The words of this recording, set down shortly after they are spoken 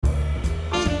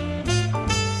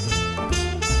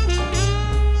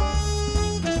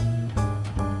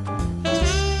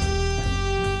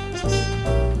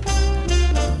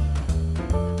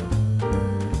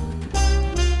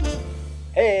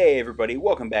everybody.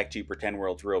 Welcome back to Pretend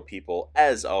World's Real People.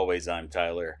 As always, I'm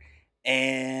Tyler.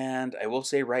 And I will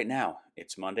say right now,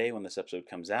 it's Monday when this episode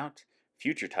comes out.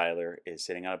 Future Tyler is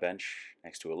sitting on a bench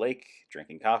next to a lake,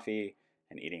 drinking coffee,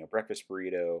 and eating a breakfast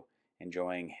burrito,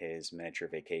 enjoying his miniature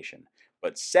vacation.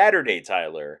 But Saturday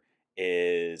Tyler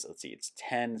is, it's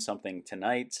 10 something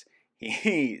tonight.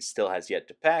 He still has yet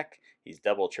to pack. He's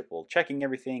double, triple checking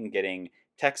everything, getting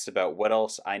texts about what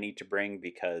else I need to bring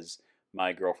because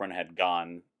my girlfriend had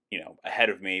gone, ahead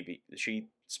of me. She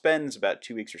spends about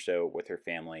 2 weeks or so with her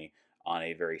family on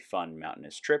a very fun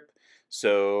mountainous trip.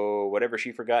 So whatever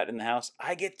she forgot in the house,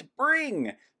 I get to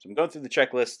bring. So I'm going through the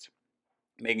checklist,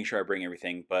 making sure I bring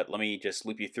everything. But let me just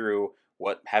loop you through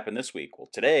what happened this week. Well,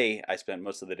 today I spent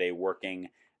most of the day working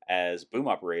as boom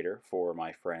operator for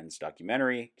my friend's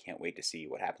documentary. Can't wait to see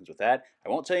what happens with that. I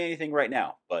won't tell you anything right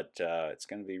now, but it's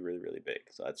going to be really, really big.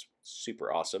 So that's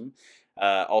super awesome.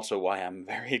 Also why I'm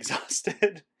very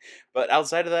exhausted. But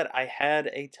outside of that, I had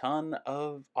a ton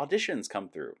of auditions come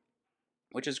through,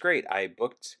 which is great. I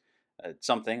booked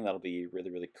something that'll be really,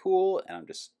 really cool, and I'm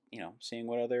just, seeing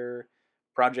what other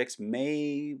projects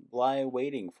may lie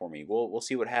waiting for me. We'll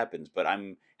see what happens, but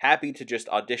I'm happy to just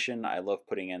audition. I love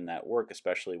putting in that work,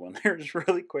 especially when there's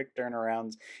really quick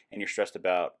turnarounds and you're stressed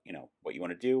about, what you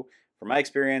want to do. From my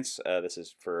experience, this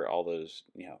is for all those,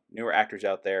 newer actors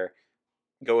out there.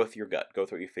 Go with your gut, go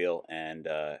with what you feel, and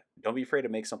don't be afraid to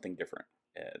make something different.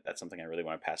 That's something I really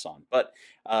want to pass on. But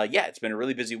yeah, it's been a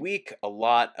really busy week. A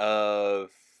lot of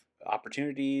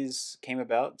opportunities came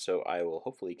about, so I will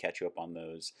hopefully catch you up on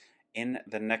those in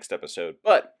the next episode.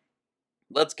 But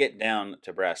let's get down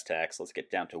to brass tacks. Let's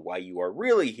get down to why you are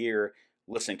really here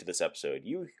listening to this episode.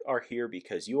 You are here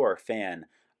because you are a fan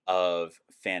of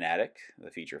Fanatic, the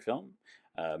feature film,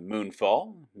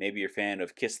 Moonfall. Maybe you're a fan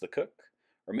of Kiss the Cook.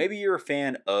 Or maybe you're a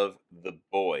fan of The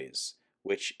Boys,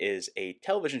 which is a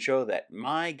television show that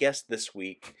my guest this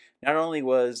week not only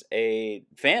was a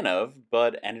fan of,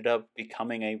 but ended up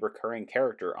becoming a recurring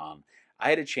character on. I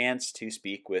had a chance to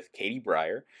speak with Katie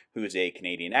Brier, who is a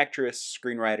Canadian actress,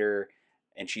 screenwriter,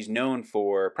 and she's known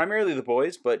for primarily The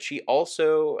Boys, but she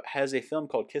also has a film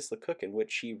called Kiss the Cook in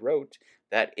which she wrote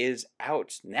that is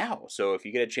out now. So if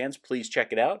you get a chance, please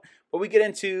check it out. But we get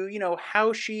into,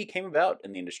 how she came about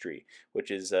in the industry, which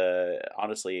is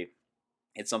honestly,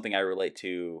 it's something I relate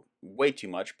to way too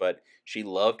much, but she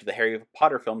loved the Harry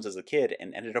Potter films as a kid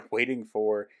and ended up waiting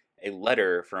for a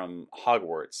letter from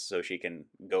Hogwarts so she can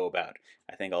go about.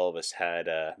 I think all of us had,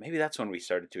 maybe that's when we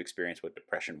started to experience what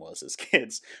depression was as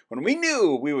kids, when we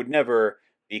knew we would never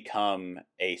become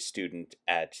a student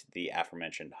at the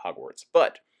aforementioned Hogwarts.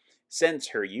 But since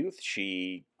her youth,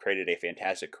 she created a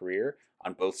fantastic career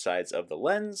on both sides of the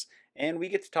lens, and we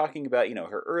get to talking about,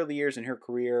 her early years in her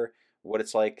career, what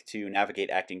it's like to navigate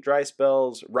acting dry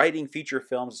spells, writing feature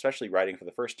films, especially writing for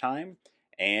the first time,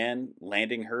 and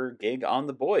landing her gig on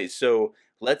The Boys. So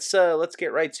let's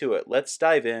get right to it. Let's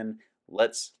dive in.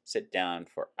 Let's sit down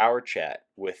for our chat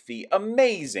with the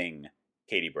amazing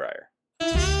Katie Brier.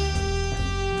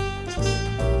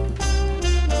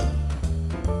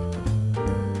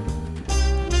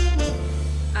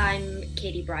 I'm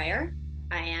Katie Brier.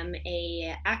 I am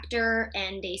a actor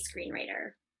and a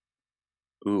screenwriter.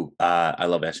 Ooh, I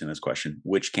love asking this question.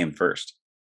 Which came first?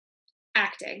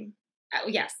 Acting.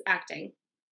 Yes, acting.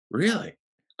 Really?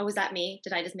 Oh, was that me?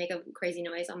 Did I just make a crazy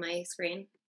noise on my screen?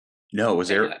 No, was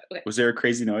there a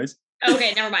crazy noise?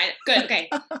 Okay, never mind. Good, okay.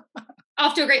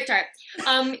 Off to a great start.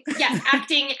 Yes,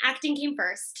 acting came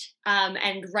first.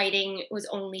 And writing was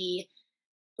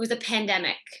a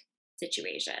pandemic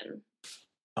situation.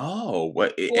 Oh,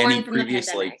 what? Born Any from the previous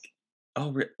pandemic.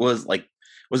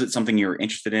 was it something you were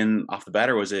interested in off the bat,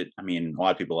 or was it? I mean, a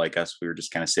lot of people like us, we were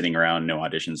just kind of sitting around, no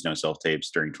auditions, no self tapes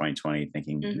during 2020,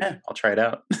 thinking, I'll try it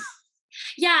out.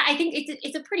 Yeah, I think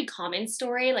it's a pretty common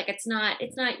story. Like it's not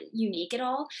unique at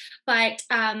all. But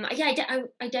yeah,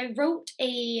 I wrote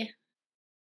a.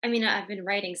 I mean, I've been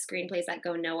writing screenplays that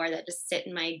go nowhere that just sit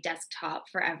in my desktop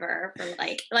forever for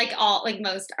like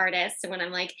most artists. And when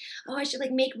I'm like, oh, I should like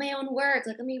make my own work.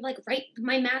 Like let me like write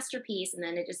my masterpiece, and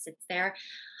then it just sits there.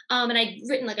 And I'd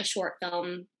written like a short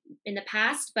film in the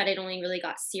past, but it only really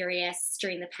got serious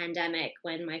during the pandemic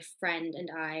when my friend and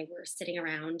I were sitting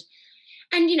around.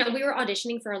 And, we were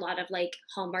auditioning for a lot of like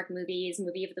Hallmark movies,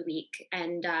 movie of the week.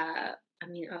 And I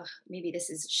mean, maybe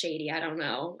this is shady. I don't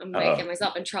know. I'm going to get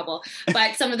myself in trouble.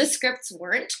 But some of the scripts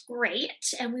weren't great.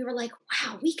 And we were like,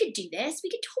 wow, we could do this. We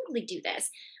could totally do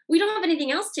this. We don't have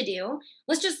anything else to do.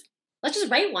 Let's just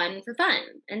write one for fun.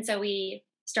 And so we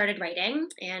started writing.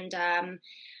 And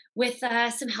with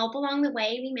some help along the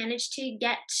way, we managed to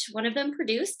get one of them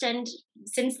produced. And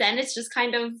since then, it's just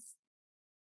kind of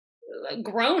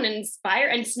grown and inspired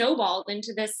and snowballed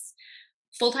into this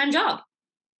full-time job.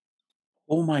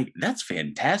 Oh my, that's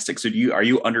fantastic. So are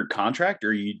you under contract, or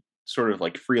are you sort of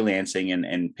like freelancing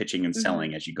and pitching and Hmm.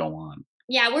 selling as you go on?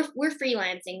 Yeah, we're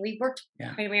freelancing. We've worked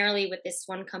Yeah. primarily with this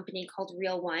one company called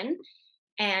Real One,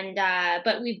 and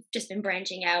but we've just been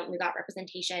branching out, and we got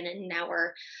representation, and now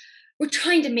we're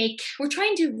trying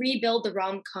to rebuild the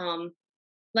rom-com,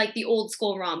 like the old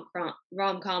school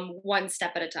rom-com, one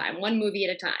step at a time, one movie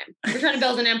at a time. We're trying to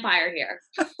build an empire here.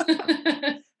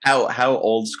 How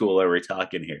old school are we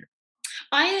talking here?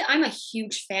 I'm a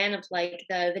huge fan of like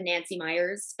the Nancy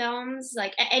Meyers films.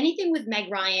 Like anything with Meg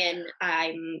Ryan,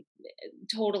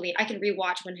 totally I can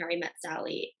rewatch When Harry Met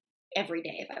Sally every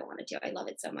day if I wanted to. I love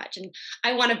it so much, and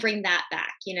I want to bring that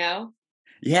back. You know?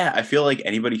 Yeah, I feel like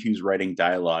anybody who's writing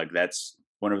dialogue, that's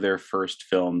one of their first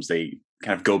films they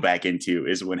kind of go back into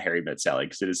is When Harry Met Sally,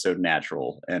 because it is so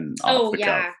natural and off Oh the cuff.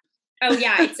 yeah. Oh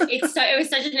yeah, it was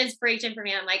such an inspiration for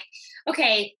me. I'm like,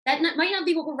 okay, might not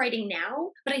be what we're writing now,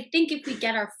 but I think if we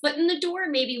get our foot in the door,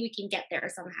 maybe we can get there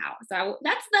somehow. So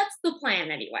that's the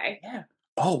plan anyway. Yeah.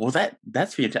 Oh, well,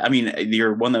 that's fantastic. I mean,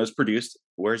 your one that was produced,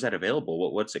 where's that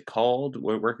available? What's it called?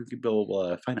 Where can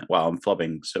people find it? Wow, I'm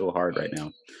flubbing so hard right now.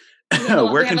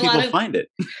 Where We have can a people lot of find it?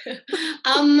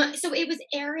 so it was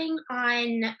airing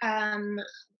on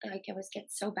I always get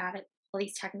so bad at all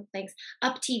these technical things.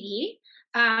 Up TV.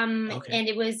 Okay. And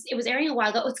it was airing a while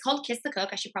ago. It's called Kiss the Cook.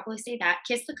 I should probably say that.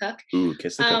 Kiss the Cook. Ooh,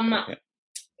 Kiss the Cook. Um Okay.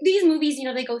 these movies,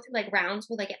 they go through like rounds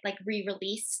where they get like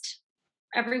re-released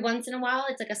every once in a while.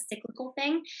 It's like a cyclical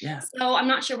thing. Yeah. So I'm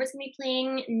not sure what's gonna be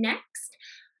playing next.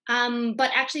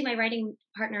 But actually my writing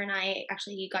partner and I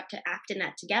actually got to act in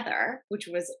that together, which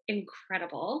was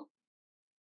incredible.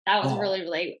 That was Oh, really,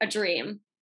 really a dream.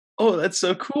 oh, that's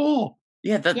so cool.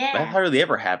 Yeah, that Yeah. hardly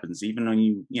ever happens. Even when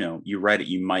you write it,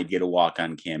 you might get a walk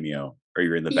on cameo or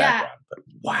you're in the Yeah. background. But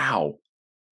wow, that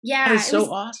Yeah. is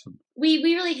so awesome. We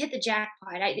really hit the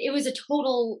jackpot. It was a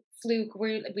total fluke.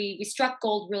 We struck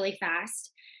gold really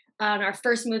fast. On our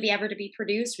first movie ever to be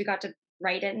produced, we got to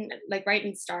write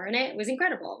and star in it. It was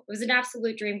incredible. It was an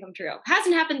absolute dream come true.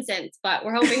 Hasn't happened since, but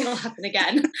we're hoping it'll happen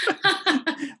again.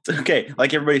 It's okay.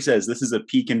 Like everybody says, this is a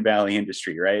peak and valley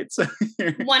industry, right? So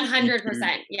you do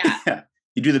 100%. Yeah. yeah.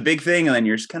 You do the big thing and then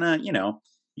you're just kinda,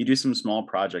 you do some small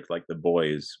project like The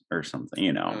Boys or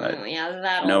something, that Oh, yeah,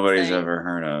 that old nobody's thing. ever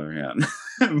heard of, yeah.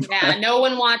 Yeah, But no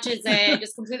one watches it.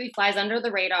 Just completely flies under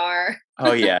the radar.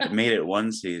 oh, yeah, it made it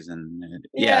one season.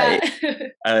 Yeah,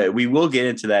 Yeah. we will get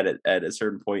into that at a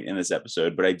certain point in this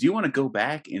episode, but I do wanna go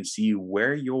back and see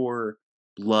where your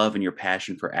love and your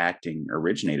passion for acting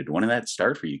originated. When did that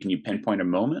start for you? Can you pinpoint a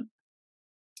moment?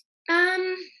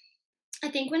 Um, I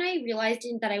think when I realized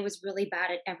that I was really bad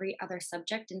at every other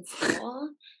subject in school,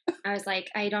 I was like,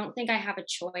 I don't think I have a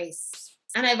choice.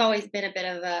 And I've always been a bit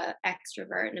of a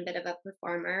extrovert and a bit of a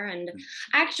performer. And Mm.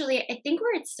 actually, I think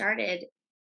where it started,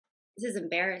 this is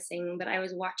embarrassing, but I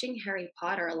was watching Harry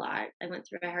Potter a lot. I went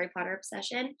through a Harry Potter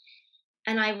obsession,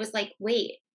 and I was like,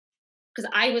 wait, because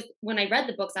when I read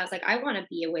the books, I was like, I want to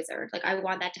be a wizard. Like, I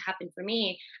want that to happen for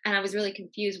me. And I was really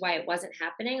confused why it wasn't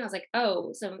happening. I was like,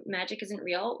 oh, so magic isn't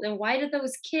real? Then why did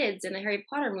those kids in the Harry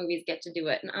Potter movies get to do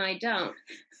it and I don't?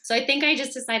 So I think I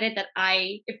just decided that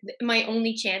if my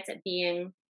only chance at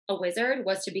being a wizard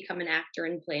was to become an actor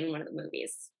and play in one of the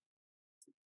movies.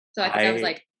 So I think I was I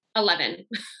like 11.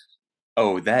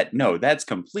 Oh, that no, that's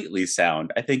completely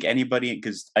sound. I think anybody,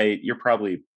 because I you're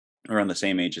probably around the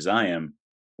same age as I am.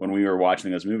 When we were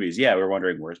watching those movies, yeah, we were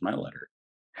wondering, "Where's my letter?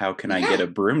 How can I get Yeah. a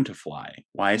broom to fly?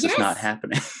 Why is this not Yes.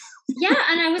 happening?" Yeah,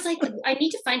 and I was like, I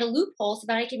need to find a loophole so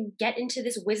that I can get into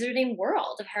this wizarding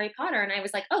world of Harry Potter. And I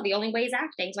was like, oh, the only way is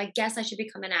acting. So I guess I should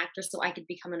become an actor so I could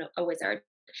become a wizard.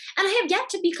 And I have yet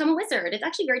to become a wizard. It's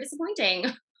actually very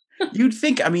disappointing. You'd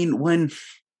think, I mean, when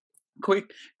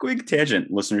quick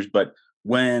tangent, listeners, but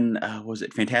when what was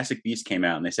it Fantastic Beasts came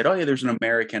out and they said, "Oh yeah, there's an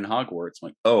American Hogwarts." I'm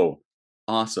like, "Oh,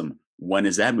 awesome. When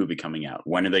is that movie coming out?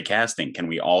 When are they casting? Can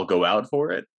we all go out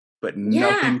for it?" But Yeah,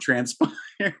 nothing transpired.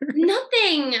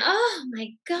 nothing. Oh my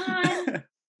God.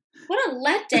 What a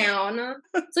letdown.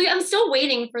 So I'm still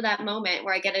waiting for that moment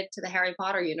where I get into the Harry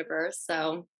Potter universe.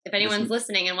 So if just anyone's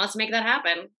listening and wants to make that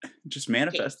happen, just okay.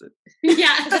 manifest it.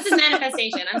 Yeah, this is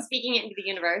manifestation. I'm speaking it into the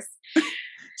universe.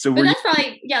 So But were you that's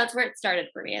probably, yeah, that's where it started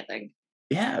for me, I think.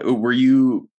 yeah, were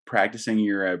you practicing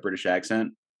your, British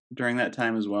accent during that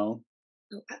time as well?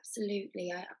 Oh,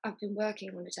 absolutely. I've been working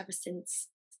on it ever since.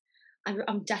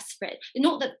 I'm desperate.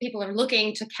 Not that people are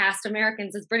looking to cast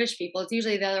Americans as British people. It's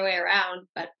usually the other way around,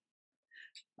 but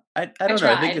I I don't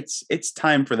know, I think tried. it's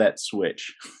time for that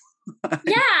switch.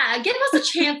 Yeah, give us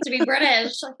a chance to be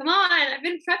British. Like, come on, I've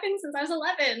been prepping since I was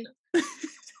 11.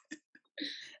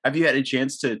 Have you had a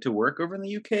chance to work over in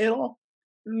the UK at all?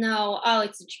 No, oh,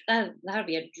 that would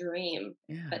be a dream.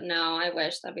 Yeah. But no, I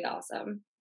wish that'd be awesome.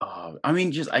 I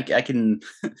mean, just I can.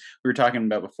 We were talking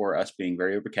about before us being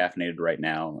very over caffeinated right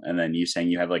now, and then you saying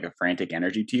you have like a frantic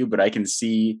energy to you, but I can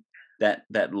see that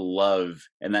love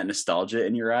and that nostalgia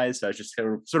in your eyes. So I was just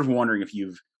sort of wondering if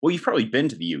you've probably been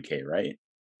to the UK, right?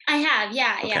 I have,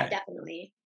 yeah, yeah, Okay.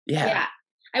 definitely. Yeah. Yeah.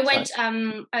 I So went,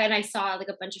 and I saw like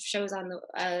a bunch of shows on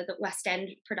the West End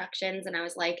productions, and I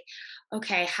was like,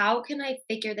 okay, how can I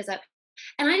figure this out?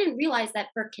 And I didn't realize that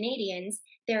for Canadians,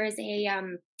 there is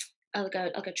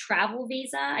like a travel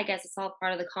visa. I guess it's all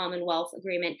part of the Commonwealth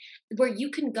Agreement, where you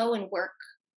can go and work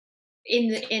in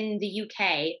the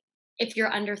UK if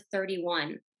you're under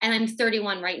 31. And I'm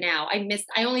 31 right now.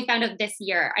 I only found out this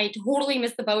year. I totally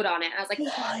missed the boat on it. I was like,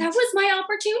 that what? was my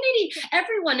opportunity.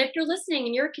 Everyone, if you're listening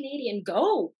and you're a Canadian,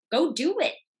 go do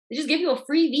it. They just give you a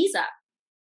free visa.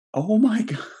 Oh my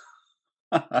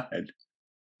god.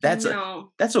 That's a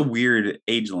No. that's a weird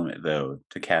age limit though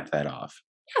to cap that off.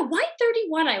 Yeah, why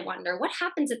 31, I wonder? What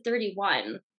happens at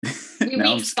 31? We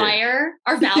Now I'm scared. expire?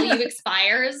 Our value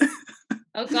expires?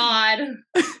 Oh god.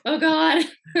 Oh god.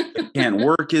 Can't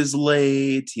work as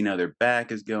late. Their back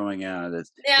is going out.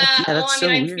 Yeah, well, That's I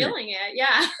mean, so I'm weird. feeling it.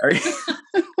 Yeah. Are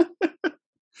you-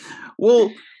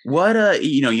 well, what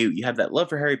you have that love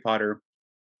for Harry Potter.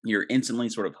 You're instantly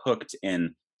sort of hooked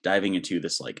in diving into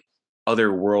this like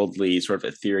otherworldly, sort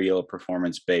of ethereal,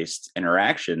 performance based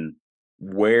interaction.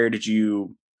 Where did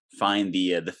you find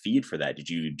the feed for that? Did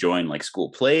you join like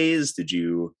school plays? Did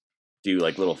you do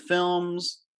like little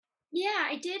films? Yeah,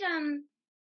 I did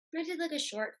like a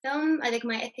short film. I think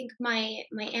my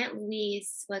Aunt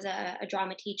Louise was a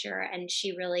drama teacher, and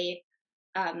she really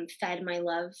fed my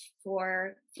love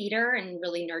for theater and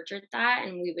really nurtured that.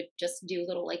 And we would just do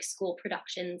little like school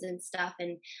productions and stuff.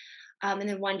 And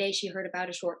then one day she heard about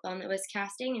a short film that was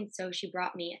casting, and so she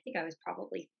brought me. I think I was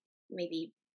probably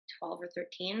maybe 12 or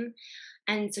 13,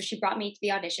 and so she brought me to the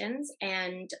auditions,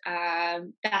 and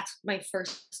that's my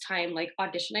first time like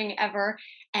auditioning ever.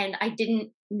 And I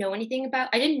didn't know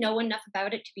enough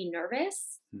about it to be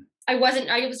nervous. Hmm. I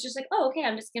was just like, oh, okay,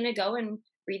 I'm just gonna go and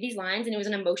read these lines. And it was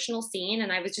an emotional scene,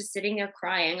 and I was just sitting there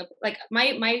crying. Like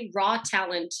my raw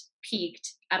talent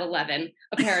peaked at 11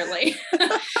 apparently.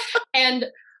 And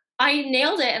I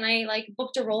nailed it, and I like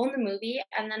booked a role in the movie,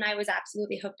 and then I was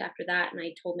absolutely hooked after that. And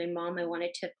I told my mom I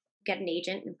wanted to get an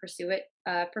agent and pursue it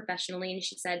professionally, and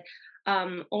she said,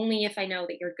 only if I know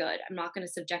that you're good. I'm not going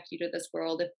to subject you to this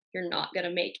world if you're not going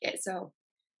to make it. So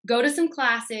go to some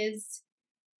classes,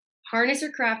 harness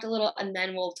your craft a little, and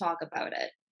then we'll talk about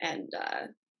it. And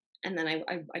then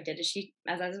I did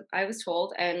as I was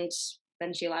told, and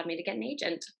then she allowed me to get an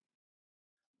agent,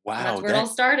 and that's Wow, where it all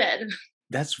started.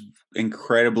 that's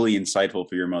incredibly insightful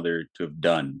for your mother to have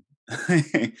done.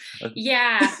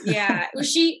 Yeah, yeah. Well,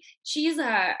 she's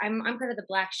I'm kind of the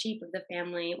black sheep of the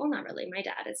family. Well, not really. My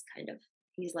dad is kind of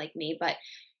he's like me, but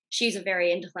she's a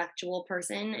very intellectual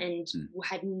person and Hmm.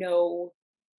 had no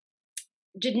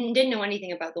didn't know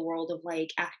anything about the world of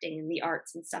like acting and the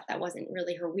arts and stuff. That wasn't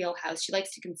really her wheelhouse. She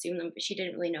likes to consume them, but she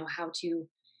didn't really know how to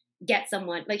get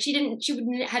someone like she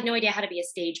wouldn't had no idea how to be a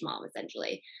stage mom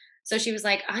essentially. So she was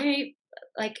like, I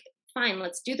like fine,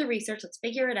 let's do the research, let's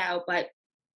figure it out, but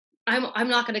I'm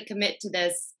not going to commit to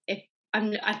this if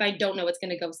I don't know it's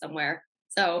going to go somewhere.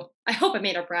 So I hope I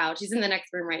made her proud. She's in the next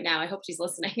room right now. I hope she's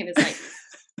listening and is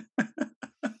like,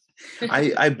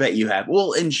 I bet you have.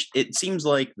 Well, and it seems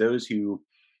like those who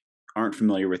aren't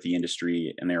familiar with the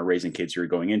industry and they're raising kids who are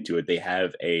going into it, they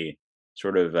have a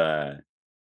sort of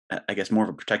I guess more of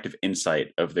a protective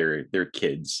insight of their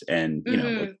kids. And like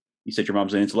mm-hmm, you said, your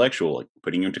mom's an intellectual, like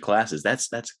putting you into classes. That's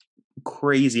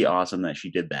crazy awesome that she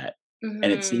did that. And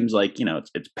it mm-hmm. seems like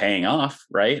it's paying off,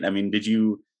 right? I mean, did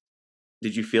you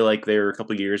feel like there were a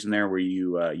couple years in there where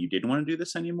you didn't want to do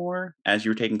this anymore as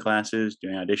you were taking classes,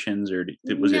 doing auditions, or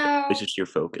was No, just your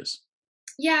focus?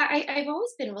 yeah, I've always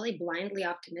been really blindly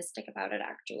optimistic about it.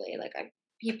 Actually, like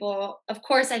people, of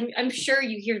course, I'm sure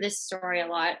you hear this story a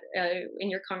lot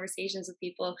in your conversations with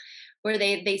people, where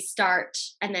they start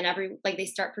and then they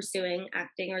start pursuing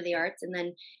acting or the arts, and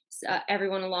then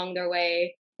everyone along their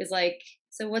way is like,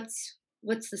 so what's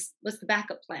the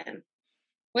backup plan?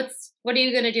 What are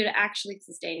you going to do to actually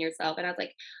sustain yourself? And I was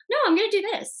like, no, I'm going to do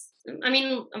this. I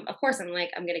mean, of course I'm like,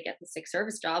 I'm going to get the sick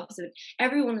service job. So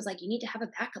everyone was like, you need to have a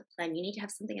backup plan, you need to have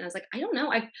something. And I was like, I don't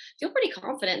know, I feel pretty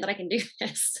confident that I can do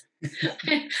this.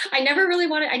 I never really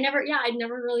wanted, I never, yeah, I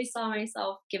never really saw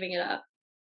myself giving it up.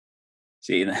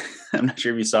 See, I'm not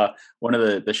sure if you saw one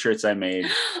of the shirts I made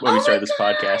when we Oh my started this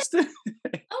god! podcast. Oh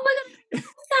my god, I love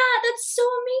that. That's so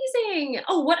amazing.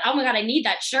 Oh, what? Oh my god, I need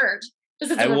that shirt.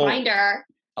 Just as I a will. reminder.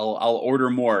 I'll order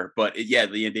more, but yeah,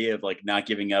 the idea of like not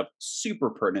giving up super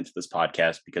pertinent to this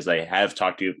podcast because I have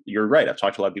talked to. You're right. I've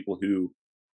talked to a lot of people who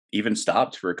even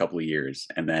stopped for a couple of years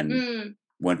and then Mm,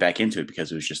 went back into it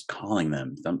because it was just calling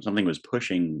them. Something was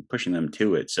pushing them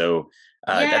to it. So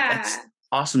that's yeah.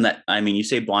 awesome. That I mean, you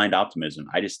say blind optimism.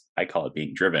 I call it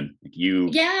being driven. Like you,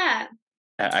 Yeah.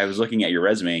 I was looking at your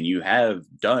resume and you have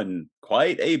done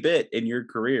quite a bit in your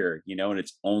career, and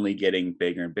it's only getting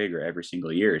bigger and bigger every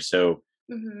single year. So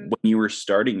Hmm. when you were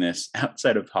starting this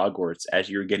outside of Hogwarts, as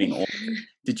you were getting older,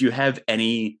 did you have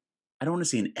any, I don't want to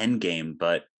say an end game,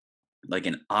 but like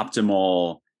an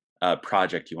optimal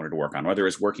project you wanted to work on, whether it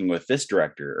was working with this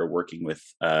director or working with,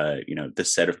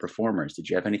 this set of performers? Did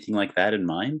you have anything like that in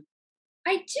mind?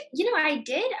 I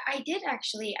did, I did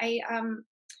actually. I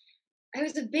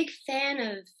was a big fan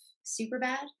of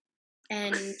Superbad,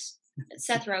 and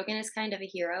Seth Rogen is kind of a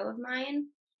hero of mine.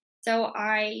 So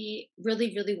I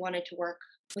really, really wanted to work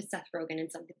with Seth Rogen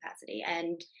in some capacity.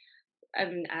 And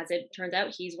as it turns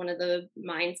out, he's one of the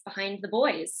minds behind The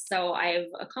Boys. So I've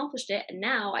accomplished it, and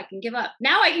now I can give up.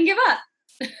 Now I can give up.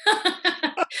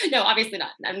 No, obviously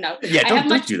not. No, Yeah, I have don't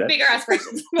much do that. bigger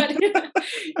aspirations.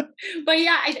 But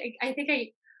yeah, I think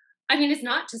I mean, it's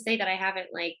not to say that I haven't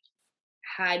like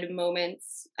had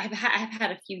moments. I've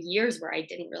had a few years where I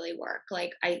didn't really work.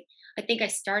 Like I think I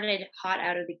started hot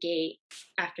out of the gate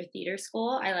after theater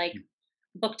school. I like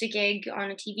booked a gig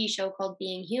on a TV show called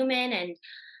Being Human, and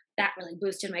that really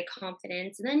boosted my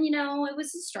confidence. And then, it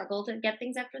was a struggle to get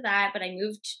things after that. But I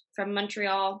moved from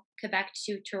Montreal, Quebec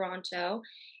to Toronto,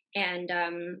 and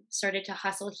started to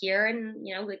hustle here, and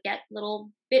would get little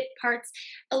bit parts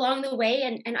along the way.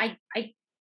 And I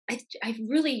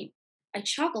really I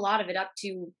chalk a lot of it up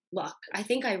to luck. I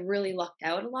think I really lucked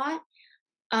out a lot,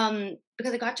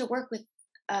 because I got to work with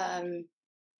um,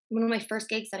 one of my first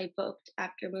gigs that I booked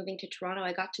after moving to Toronto.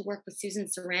 I got to work with Susan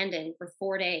Sarandon for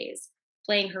 4 days,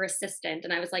 playing her assistant,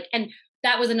 and I was like, and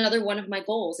that was another one of my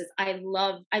goals. Is I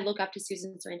look up to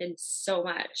Susan Sarandon so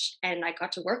much, and I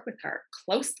got to work with her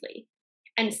closely,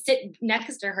 and sit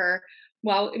next to her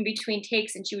while in between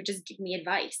takes, and she would just give me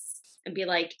advice and be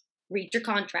like, read your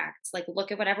contracts, like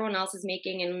look at what everyone else is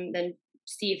making, and then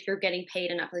see if you're getting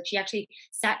paid enough. Like she actually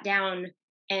sat down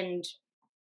and,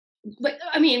 but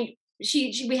I mean,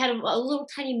 she we had a little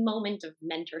tiny moment of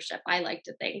mentorship. I like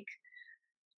to think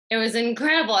it was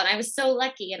incredible, and I was so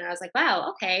lucky. And I was like,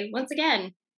 wow, okay, once again,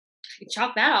 I can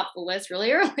chalk that off the list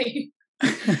really early.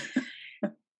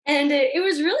 And it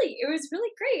was really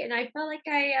great, and I felt like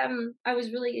I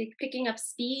was really like, picking up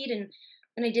speed,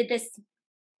 and I did this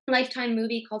Lifetime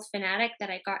movie called Fanatic that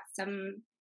I got some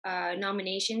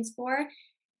nominations for,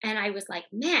 and I was like,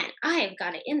 man, I have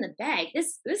got it in the bag.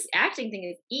 This acting thing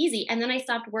is easy. And then I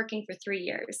stopped working for 3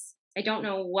 years. I don't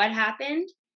know what happened,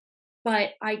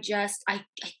 but I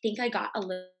think I got a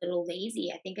little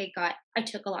lazy. I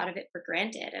took a lot of it for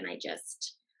granted, and I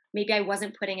just maybe I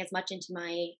wasn't putting as much into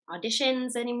my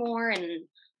auditions anymore, and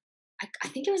I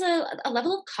think it was a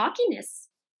level of cockiness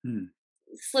Hmm.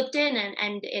 slipped in,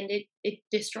 and it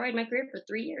destroyed my career for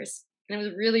 3 years, and it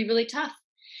was really, really tough.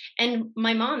 And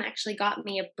my mom actually got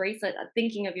me a bracelet,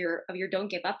 thinking of your "Don't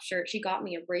Give Up" shirt. She got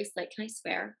me a bracelet. Can I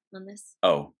swear on this?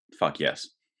 Oh, fuck yes.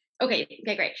 Okay,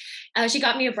 okay, great. She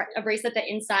got me a bracelet that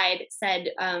inside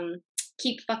said,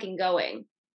 "Keep fucking going."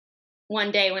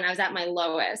 One day when I was at my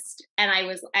lowest, and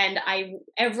I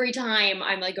every time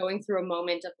I'm like going through a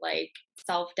moment of like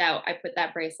self doubt, I put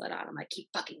that bracelet on. I'm like, "Keep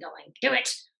fucking going, do it."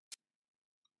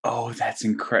 Oh, that's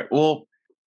incredible. Well,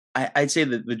 I'd say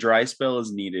that the dry spell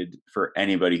is needed for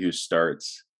anybody who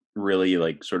starts really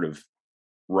like sort of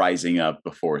rising up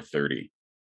before 30.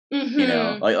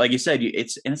 Hmm. Like you said,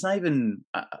 it's not even.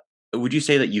 Would you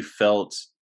say that you felt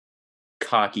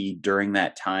cocky during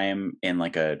that time in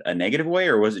like a negative way,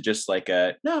 or was it just like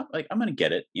a no, like I'm gonna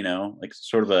get it, like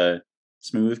sort of a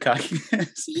smooth cockiness, if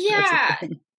that's a Yeah.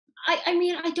 thing? I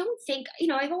mean, I don't think,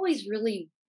 I've always really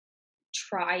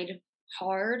tried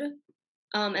hard.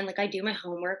 And like I do my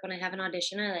homework when I have an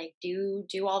audition. I like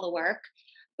do all the work.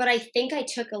 But I think I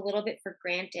took a little bit for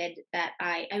granted that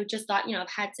I just thought, I've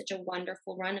had such a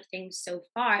wonderful run of things so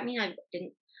far. I mean,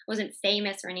 wasn't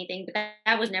famous or anything, but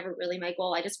that was never really my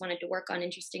goal. I just wanted to work on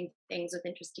interesting things with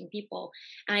interesting people.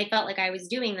 And I felt like I was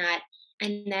doing that.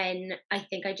 And then I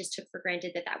think I just took for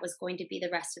granted that that was going to be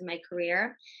the rest of my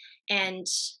career, and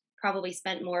probably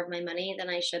spent more of my money than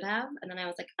I should have. And then I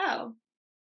was like, oh,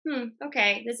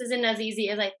 okay, this isn't as easy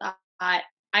as I thought.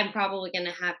 I'm probably going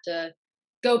to have to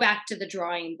go back to the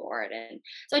drawing board. And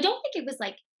so I don't think it was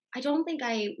like, I don't think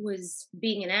I was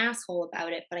being an asshole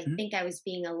about it, but I Mhm. think I was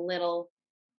being a little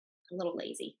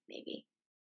lazy maybe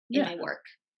in Yeah. my work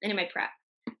and in my prep.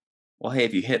 Well, hey,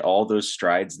 if you hit all those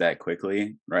strides that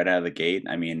quickly right out of the gate,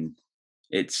 I mean,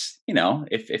 it's,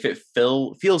 if it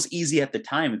feels easy at the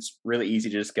time, it's really easy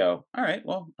to just go, all right,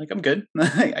 well, like I'm good.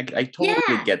 I totally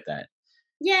Yeah. get that.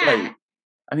 But Yeah.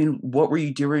 I mean, what were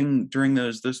you doing during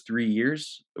those 3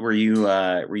 years? Were you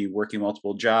working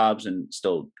multiple jobs and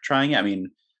still trying it? I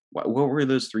mean, what were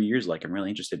those 3 years like? I'm really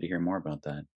interested to hear more about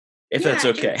that, if that's Yeah,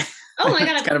 it okay. Oh my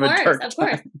It's god, kind of a dark of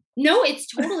course. time. No, it's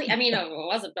totally I mean, it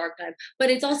was a dark time, but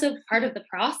it's also part of the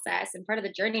process and part of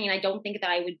the journey, and I don't think that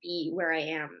I would be where I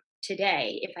am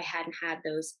today if I hadn't had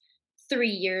those 3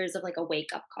 years of, like, a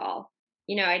wake-up call.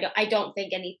 I don't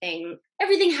think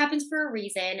everything happens for a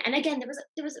reason, and again,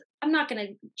 I'm not gonna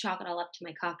chalk it all up to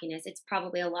my cockiness, it's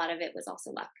probably a lot of it was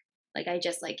also luck. Like, I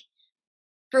just, like,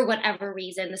 for whatever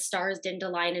reason, the stars didn't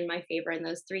align in my favor in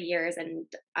those 3 years, and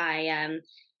I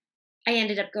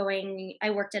ended up I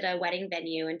worked at a wedding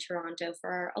venue in Toronto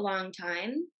for a long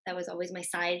time. That was always my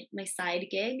side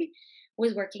gig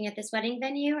was working at this wedding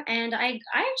venue, and I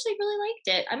actually really liked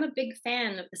it. I'm a big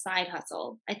fan of the side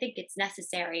hustle. I think it's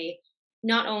necessary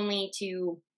not only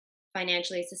to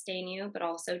financially sustain you, but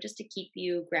also just to keep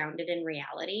you grounded in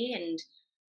reality. And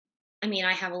I mean,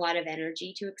 I have a lot of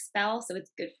energy to expel, so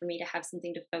it's good for me to have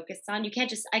something to focus on.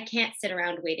 I can't sit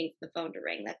around waiting for the phone to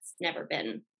ring. That's never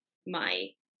been my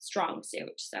strong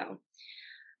suit. So,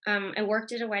 I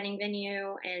worked at a wedding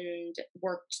venue and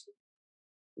worked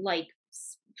like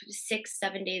 6,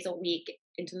 7 days a week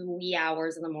into the wee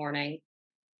hours in the morning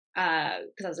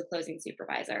because I was a closing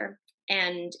supervisor.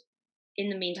 And in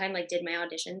the meantime, like did my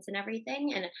auditions and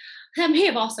everything. And that may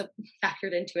have also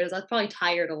factored into it as I was probably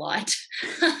tired a lot.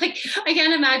 Like I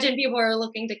can't imagine people are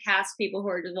looking to cast people who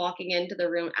are just walking into the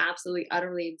room absolutely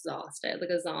utterly exhausted, like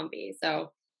a zombie.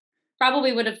 So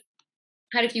probably would have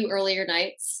had a few earlier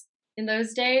nights in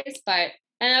those days. But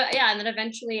yeah, and then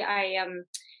eventually I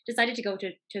decided to go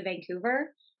to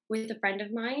Vancouver with a friend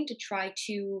of mine to try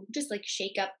to just like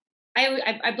shake up.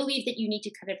 I believe that you need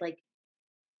to kind of like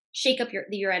shake up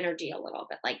your energy a little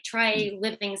bit, like Mm. try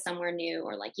living somewhere new,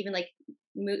 or like even like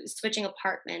switching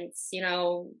apartments,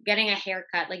 getting a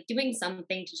haircut, like doing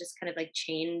something to just kind of like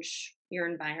change your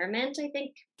environment. I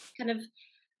think kind of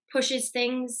pushes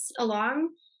things along.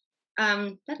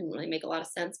 That didn't really make a lot of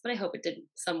sense, but I hope it did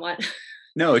somewhat.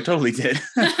 No, it totally did.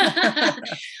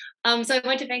 So I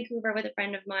went to Vancouver with a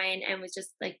friend of mine and was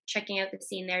just like checking out the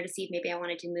scene there to see if maybe I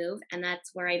wanted to move. And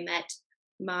that's where I met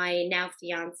my now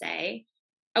fiance.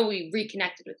 Oh, we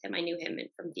reconnected with him. I knew him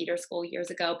from theater school years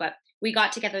ago, but we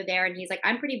got together there and he's like,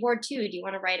 I'm pretty bored too. Do you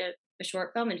want to write a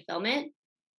short film and film it?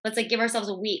 Let's like give ourselves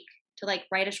a week to like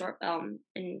write a short film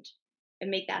and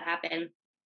make that happen.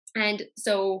 And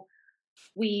so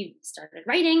we started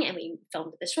writing and we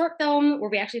filmed this short film where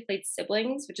we actually played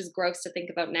siblings, which is gross to think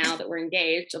about now that we're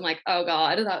engaged. I'm like, oh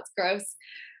God, that's gross.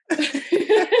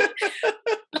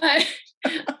 But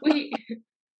we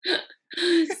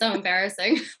so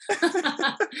embarrassing.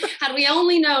 Had we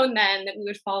only known then that we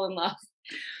would fall in love.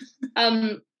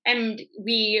 And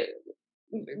we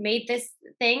made this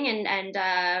thing and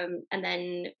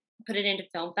then put it into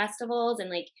film festivals, and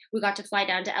like we got to fly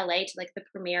down to LA to like the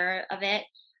premiere of it.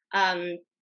 Um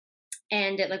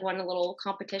and it like won a little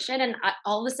competition, and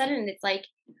all of a sudden it's like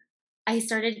I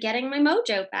started getting my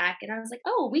mojo back, and I was like,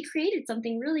 oh, we created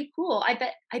something really cool. I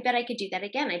bet I could do that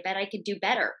again. I bet I could do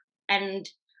better. And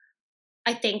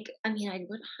I think, I mean, I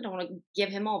don't want to give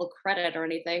him all the credit or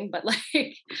anything, but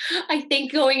like, I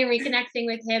think going and reconnecting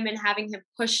with him and having him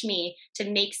push me to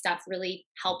make stuff really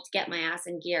helped get my ass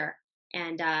in gear.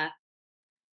 And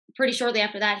pretty shortly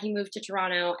after that, he moved to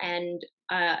Toronto. And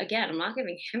again, I'm not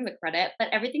giving him the credit, but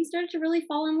everything started to really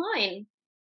fall in line.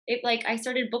 I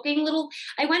started booking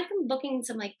I went from booking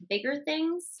some like bigger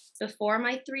things before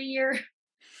my 3 year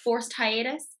forced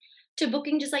hiatus to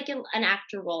booking just like an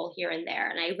actor role here and there.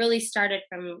 And I really started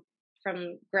from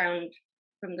ground,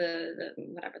 from the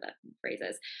whatever that phrase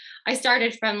is. I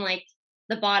started from like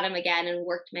the bottom again and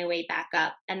worked my way back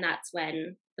up. And that's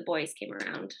when The Boys came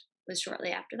around, was shortly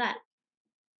after that.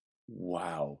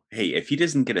 Wow. Hey, if he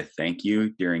doesn't get a thank you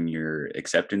during your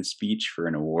acceptance speech for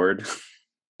an award,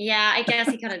 Yeah, I guess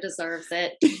he kind of deserves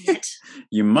it. Dang it.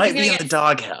 you He's might gonna be in get the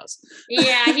doghouse.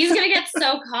 Yeah, he's gonna get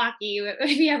so cocky.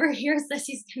 If he ever hears this,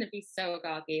 he's gonna be so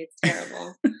cocky. It's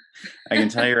terrible. I can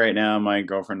tell you right now, my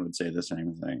girlfriend would say the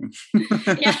same thing.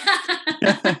 Yeah.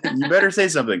 You better say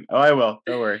something. Oh, I will.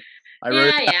 Don't worry. I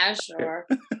wrote Yeah, it sure.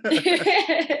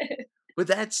 down. But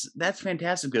that's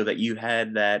fantastic though that you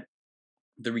had that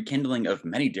the rekindling of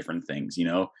many different things,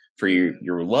 for Mm.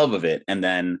 your love of it, and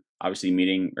then obviously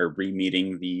meeting or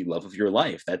re-meeting the love of your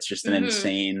life. That's just an Mhm.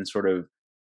 insane sort of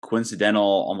coincidental,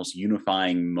 almost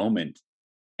unifying moment.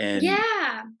 And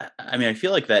Yeah. I mean, I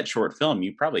feel like that short film,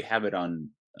 you probably have it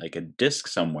on like a disc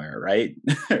somewhere, right?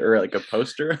 Or like a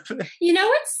poster of it. You know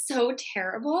what's so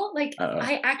terrible? Like, Uh,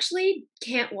 I actually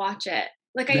can't watch it.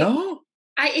 Like, no?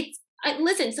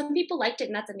 listen, some people liked it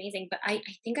and that's amazing, but I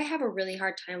think I have a really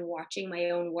hard time watching my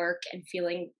own work and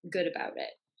feeling good about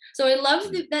it. So I love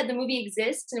Mm. that the movie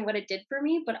exists and what it did for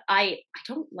me, but I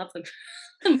don't love the,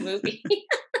 the movie.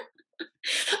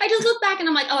 I just look back and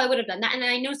I'm like, oh, I would have done that. And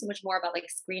I know so much more about like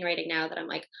screenwriting now that I'm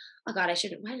like, oh God, I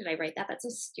shouldn't. Why did I write that? That's so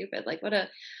stupid. Like, what a,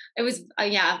 it was,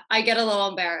 yeah, I get a little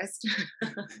embarrassed.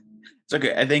 It's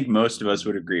okay. I think most of us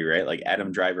would agree, right? Like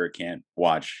Adam Driver can't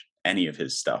watch any of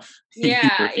his stuff. He Yeah,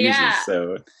 refuses. yeah,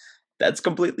 So that's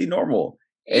completely normal.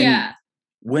 And yeah.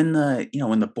 when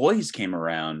the boys came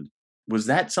around, was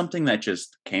that something that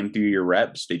just came through your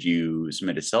reps? Did you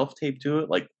submit a self tape to it?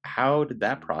 Like, how did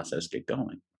that process get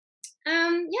going?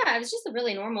 Yeah, it was just a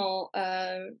really normal,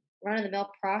 run of the mill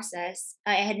process.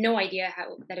 I had no idea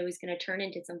how that it was going to turn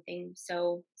into something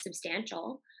so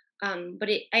substantial. But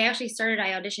I actually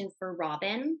I auditioned for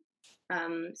Robin,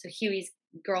 so Huey's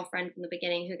girlfriend from the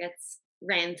beginning who gets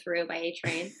ran through by A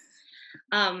Train.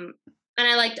 Um, and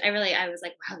I was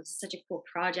like, wow, this is such a cool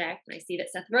project. And I see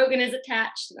that Seth Rogen is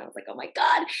attached. And I was like, oh my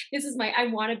God, I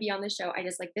want to be on the show. I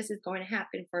just like, this is going to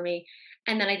happen for me.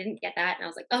 And then I didn't get that. And I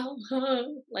was like,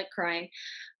 oh, like crying.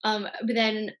 But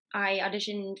then I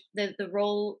auditioned the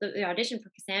audition for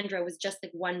Cassandra was just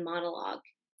like one monologue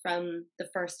from the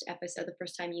first episode, the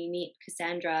first time you meet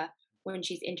Cassandra when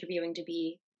she's interviewing to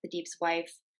be the Deep's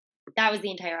wife. That was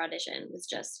the entire audition, was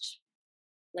just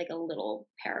like a little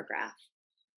paragraph.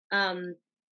 Um,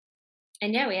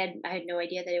 and yeah, I had no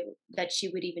idea that she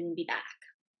would even be back.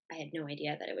 I had no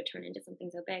idea that it would turn into something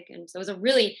so big. And so it was a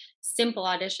really simple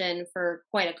audition for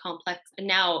quite a complex,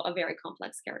 now a very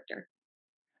complex character.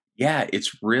 Yeah,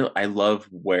 it's real. I love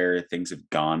where things have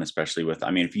gone, especially with,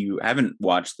 I mean, if you haven't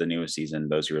watched the newest season,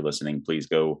 those who are listening, please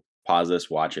go pause this,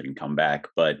 watch it, and come back.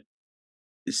 But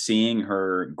seeing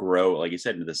her grow, like you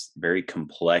said, into this very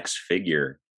complex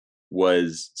figure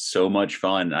was so much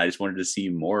fun. I just wanted to see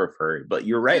more of her. But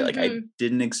you're right. Like I Hmm.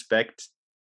 didn't expect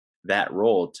that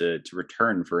role to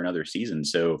return for another season.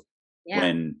 So Yeah.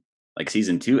 when like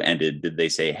season two ended, did they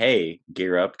say, "Hey,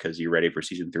 gear up because you're ready for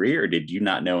season three," or did you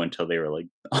not know until they were like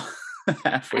I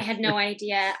halfway had through? no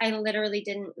idea. I literally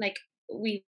didn't like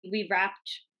we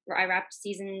wrapped I wrapped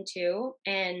season 2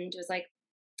 and was like,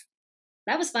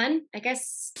 that was fun. I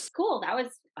guess cool. That was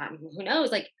who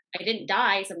knows? Like I didn't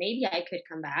die, so maybe I could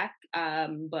come back.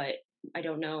 But I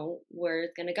don't know where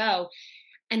it's gonna go.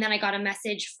 And then I got a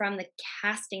message from the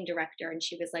casting director, and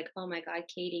she was like, "Oh my God,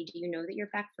 Katie, do you know that you're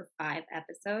back for 5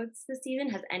 episodes this season?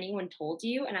 Has anyone told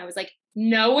you?" And I was like,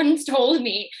 "No one's told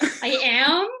me. I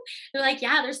am." They're like,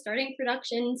 "Yeah, they're starting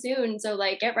production soon, so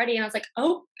like get ready." And I was like,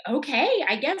 "Oh, okay,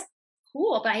 I guess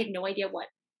cool," but I had no idea what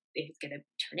it was gonna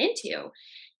turn into.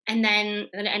 And then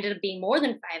it ended up being more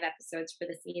than 5 episodes for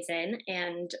the season,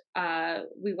 and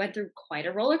we went through quite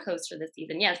a roller coaster this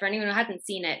season. Yes, for anyone who hasn't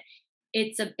seen it,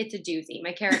 it's a doozy.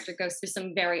 My character goes through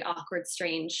some very awkward,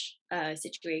 strange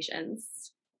situations.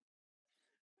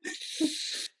 It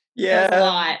was a Yeah,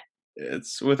 lot.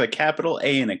 it's with a capital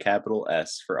A and a capital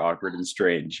S for awkward and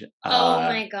strange. Oh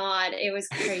my God, it was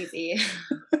crazy.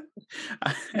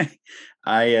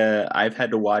 I, I've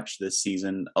had to watch this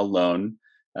season alone,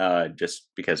 just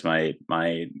because my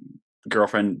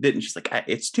girlfriend didn't. She's like,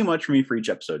 it's too much for me for each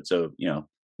episode, so you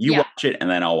Yeah. watch it and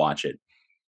then I'll watch it.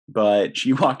 But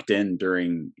she walked in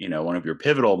during one of your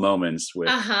pivotal moments with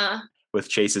Uh huh.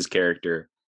 Chase's character,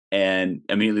 and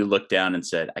immediately looked down and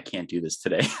said, "I can't do this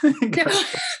today." No, Got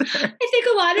upstairs. I think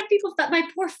a lot of people thought my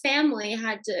poor family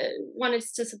had to wanted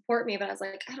to support me, but I was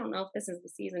like, I don't know if this is the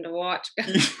season to watch,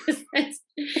 guys.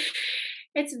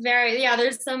 It's very yeah.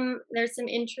 There's some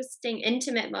interesting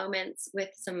intimate moments with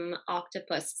some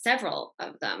octopus, several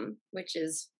of them, which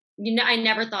is I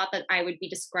never thought that I would be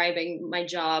describing my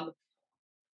job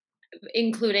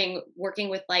including working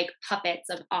with like puppets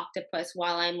of octopus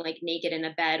while I'm like naked in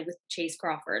a bed with Chase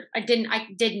Crawford. I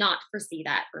did not foresee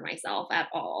that for myself at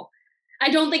all. I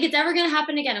don't think it's ever going to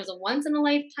happen again. It was a once in a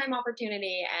lifetime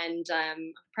opportunity and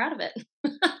I'm proud of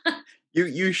it.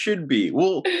 You should be.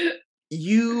 Well,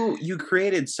 you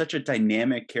created such a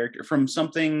dynamic character from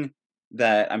something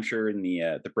that I'm sure in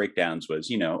the breakdowns was,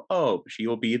 oh, she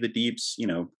will be the Deep's,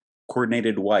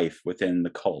 coordinated wife within the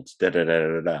cult, da da da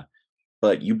da da.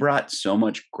 But you brought so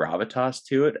much gravitas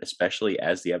to it, especially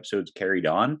as the episodes carried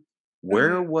on.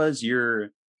 Where Mhm. was your,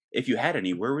 if you had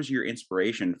any, where was your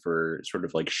inspiration for sort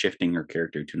of like shifting her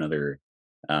character to another,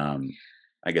 um,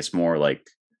 I guess more like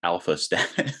alpha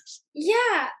status?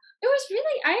 Yeah, it was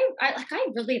really I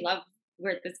really love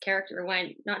where this character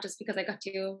went, not just because I got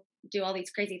to do all these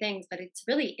crazy things, but it's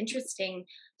really interesting.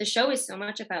 The show is so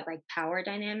much about like power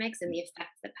dynamics and the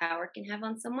effects that power can have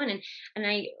on someone. And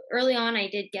I early on I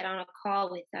did get on a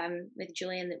call with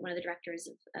Julian, one of the directors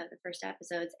of the first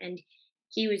episodes, and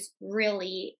he was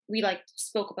really we like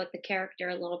spoke about the character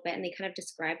a little bit, and they kind of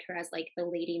described her as like the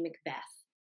Lady Macbeth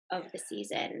of the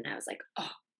season, and I was like,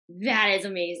 oh, that is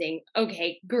amazing.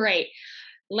 Okay, great.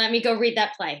 Let me go read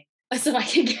that play so I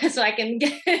can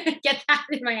get that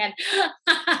in my head.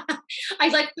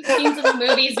 I've like seen some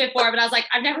movies before, but I was like,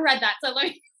 I've never read that, so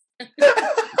let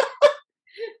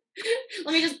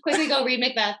me just quickly go read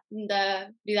Macbeth and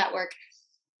do that work.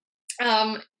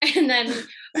 And then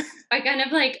I kind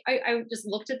of like I just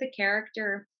looked at the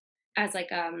character as like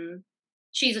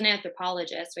she's an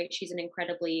anthropologist, right? She's an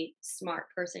incredibly smart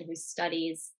person who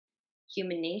studies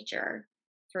human nature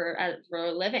for a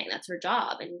living. That's her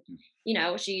job, and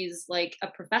she's like a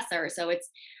professor. So it's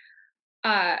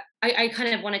I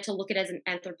kind of wanted to look at it as an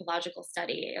anthropological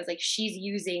study. I was like, she's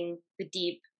using the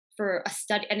deep for a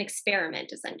study, an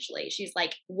experiment essentially. She's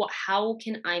like, what? How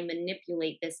can I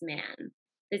manipulate this man,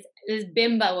 this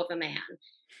bimbo of a man,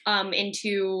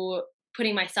 into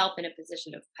putting myself in a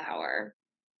position of power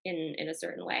in a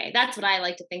certain way. That's what I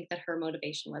like to think that her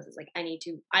motivation was, is like,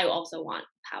 I also want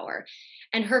power.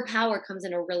 And her power comes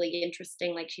in a really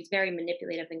interesting, like she's very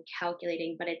manipulative and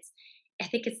calculating, but I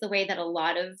think it's the way that a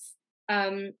lot of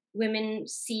women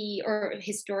see or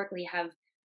historically have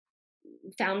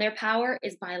found their power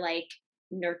is by like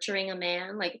nurturing a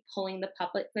man, like pulling the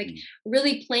puppet, like Mm.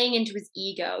 really playing into his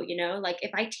ego, like if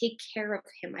I take care of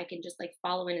him, I can just like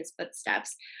follow in his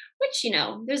footsteps, which,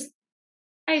 there's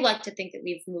I like to think that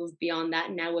we've moved beyond that,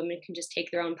 and now women can just take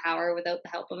their own power without the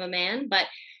help of a man. But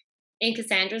in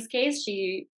Cassandra's case,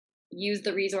 she used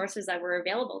the resources that were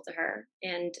available to her,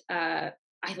 and I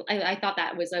thought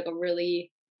that was like a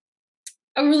really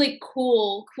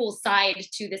cool side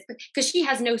to this, because she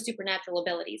has no supernatural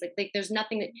abilities. Like there's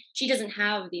nothing that she doesn't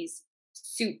have these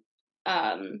suit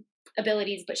um,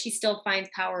 abilities, but she still finds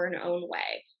power in her own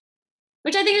way,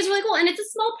 which I think is really cool. And it's a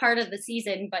small part of the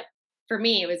season, but for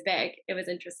me, it was big. It was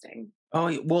interesting.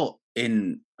 Oh, well,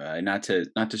 in not to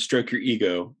stroke your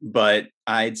ego, but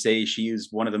I'd say she is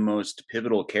one of the most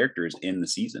pivotal characters in the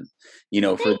season.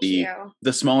 Well, For thank you.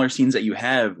 the smaller scenes that you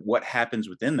have, what happens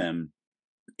within them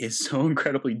is so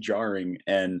incredibly jarring.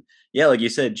 And yeah, like you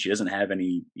said, she doesn't have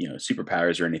any,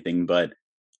 superpowers or anything, but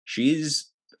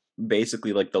she's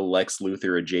basically like the Lex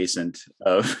Luthor adjacent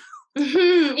of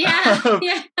Mhm, yeah, of,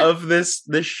 yeah. this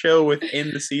show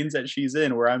within the scenes that she's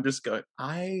in, where I'm just going,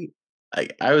 I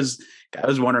was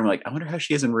wondering, like, I wonder how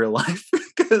she is in real life,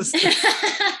 because it's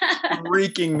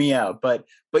freaking me out. But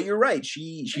you're right.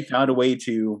 She found a way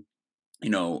to, you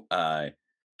know, uh,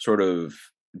 sort of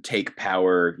take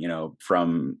power,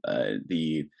 from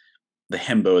the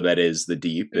himbo that is the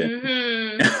deep, and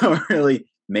Mhm. really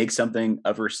make something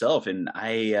of herself. And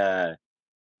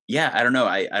yeah, I don't know.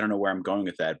 I don't know where I'm going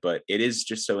with that, but it is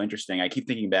just so interesting. I keep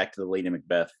thinking back to the Lady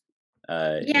Macbeth,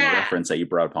 Yeah, reference that you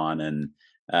brought upon, and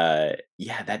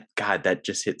yeah, that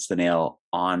just hits the nail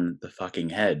on the fucking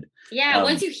head. yeah,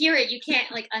 once Um, you hear it, you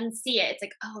can't, like, unsee it. It's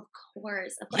like, "Oh, of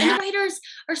course," and the yeah, writers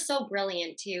are so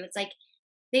brilliant too. It's like,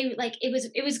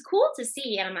 it was cool to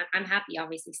see, and I'm happy,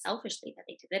 obviously, selfishly that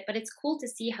they did it, but it's cool to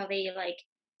see how they, like,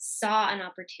 saw an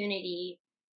opportunity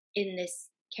in this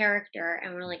character,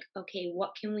 and we're like, okay,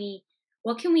 what can we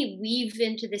weave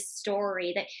into this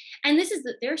story that, and this is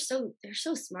they're so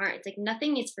smart. It's like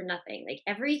nothing is for nothing. Like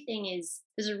everything is,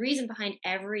 there's a reason behind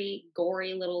every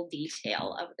gory little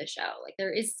detail of the show. Like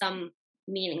there is some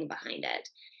meaning behind it.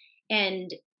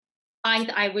 And I'm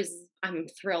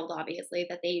thrilled, obviously,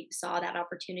 that they saw that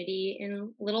opportunity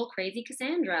in little crazy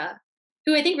Cassandra,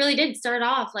 who I think really did start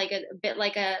off like a bit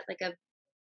like a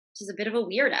she's a bit of a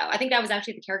weirdo. I think that was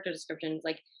actually the character description. It's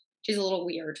like she's a little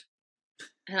weird.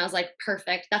 And I was like,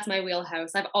 perfect. That's my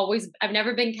wheelhouse. I've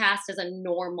never been cast as a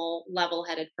normal,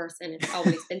 level-headed person. It's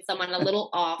always been someone a little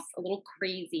off, a little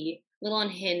crazy, a little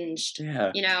unhinged,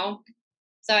 yeah, you know?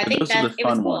 So I but think those are that the it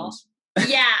was fun cool. ones.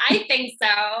 Yeah, I think so.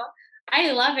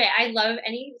 I love it. I love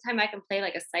anytime I can play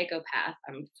like a psychopath.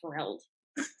 I'm thrilled.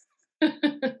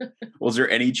 Was there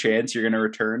any chance you're going to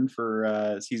return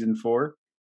for season 4?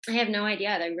 I have no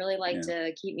idea. They really like Yeah.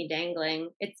 to keep me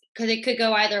dangling. It's because it could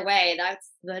go either way.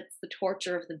 That's the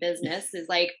torture of the business. Is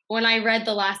like when I read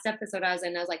the last episode I was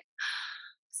in, I was like,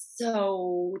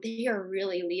 So they are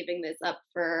really leaving this up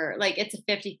for like it's a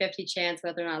 50-50 chance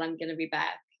whether or not I'm gonna be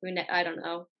back. I don't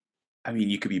know. I mean,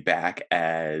 you could be back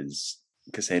as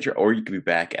Cassandra, or you could be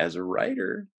back as a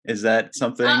writer. Is that Uh,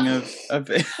 something of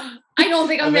I don't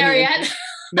think I'm of there any yet. interest?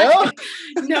 No?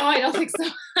 No, I don't think so.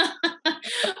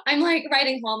 I'm like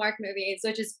writing Hallmark movies,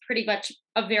 which is pretty much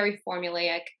a very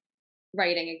formulaic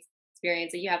writing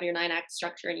experience. That you have your 9 act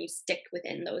structure and you stick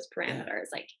within those Yeah. parameters.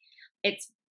 Like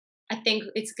it's I think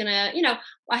it's gonna,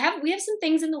 we have some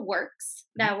things in the works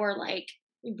Mhm. that we're like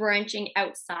branching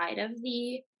outside of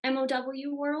the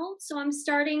MOW world. So I'm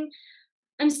starting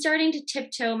to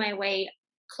tiptoe my way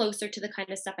closer to the kind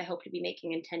of stuff I hope to be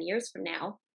making in 10 years from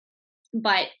now.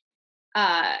 But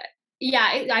uh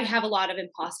yeah, I have a lot of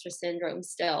imposter syndrome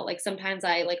still. Like sometimes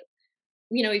I like,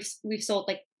 we've sold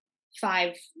like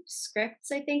 5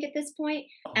 scripts, I think, at this point,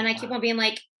 Oh, and I keep wow. on being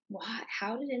like, "What?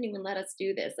 How did anyone let us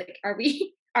do this? Like, are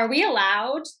we are we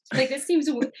allowed? Like, this seems.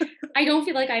 I don't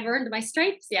feel like I've earned my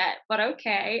stripes yet, but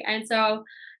okay." And so,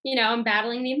 I'm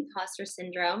battling the imposter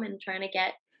syndrome and trying to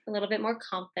get a little bit more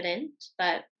confident.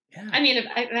 But Yeah. I mean, if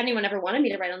anyone ever wanted me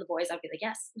to write on The Boys, I'd be like,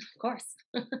 "Yes, of course."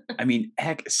 I mean,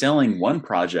 heck, selling one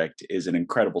project is an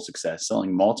incredible success.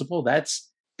 Selling multiple, that's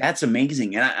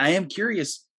amazing. And I am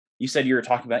curious. You said you were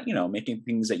talking about, making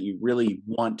things that you really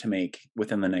want to make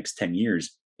within the next 10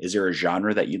 years. Is there a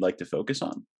genre that you'd like to focus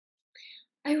on?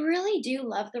 I really do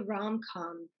love the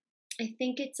rom-com. I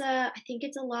think it's a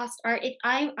lost art.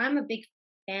 I'm a big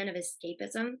fan of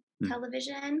escapism Hmm.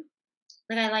 television.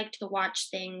 Like I like to watch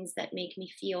things that make me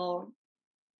feel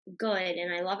good,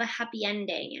 and I love a happy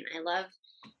ending, and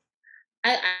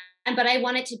but I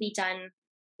want it to be done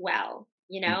well.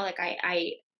 Hmm. Like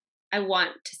I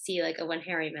want to see like a When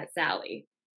Harry Met Sally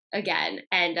again,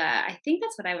 and I think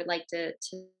that's what I would like to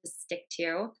stick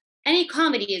to. Any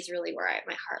comedy is really where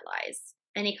my heart lies.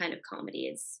 Any kind of comedy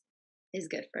is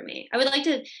good for me. I would like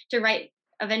to write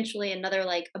eventually another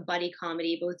like a buddy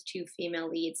comedy, but with 2 female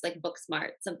leads, like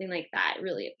Booksmart, something like that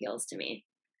really appeals to me.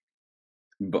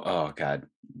 Oh God,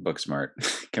 Booksmart.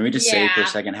 Can we just say for a Yeah,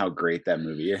 second how great that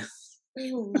movie is? I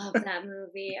love that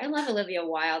movie. I love Olivia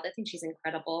Wilde. I think she's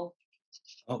incredible.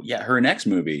 Oh yeah, her next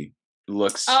movie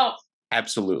looks Oh,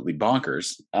 absolutely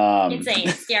bonkers. insane,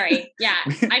 scary. Yeah,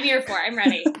 I'm here for it. I'm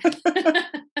ready.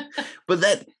 But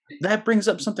that brings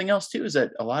up something else too, is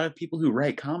that a lot of people who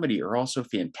write comedy are also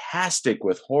fantastic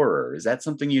with horror. Is that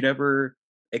something you'd ever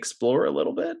explore a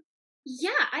little bit?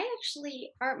 Yeah, I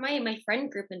actually my friend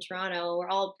group in Toronto, we're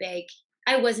all big.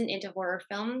 I wasn't into horror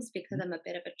films because Mhm. I'm a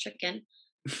bit of a chicken.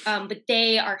 But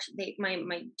they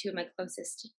my 2 of my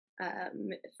closest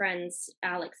friends,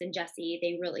 Alex and Jesse,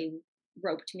 they really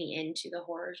roped me into the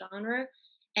horror genre.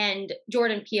 And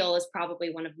Jordan Peele is probably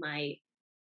one of my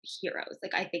heroes.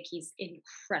 Like I think he's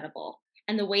incredible.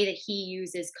 And the way that he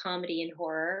uses comedy and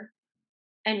horror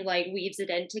and like weaves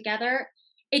it in together,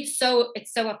 it's so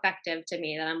effective to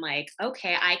me that I'm like,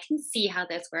 okay, I can see how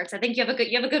this works. I think you have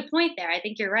a good point there. I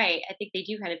think you're right. I think they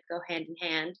do kind of go hand in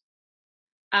hand.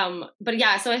 But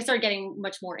yeah, so I started getting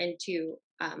much more into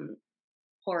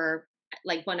horror,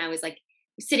 like when I was like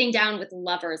sitting down with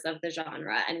lovers of the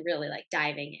genre and really like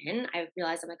diving in. I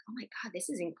realized I'm like, oh my god, this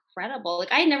is incredible.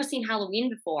 Like I had never seen Halloween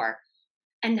before,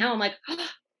 and now I'm like,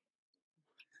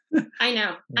 I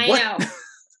know, I What? know,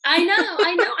 I know,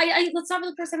 I know. I saw it for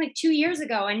the first time like 2 years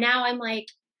ago, and now I'm like,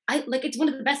 I like it's one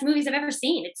of the best movies I've ever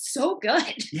seen. It's so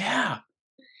good. Yeah.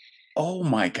 Oh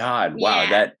my god. Wow, Yeah,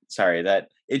 that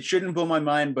it shouldn't blow my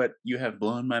mind, but you have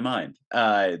blown my mind.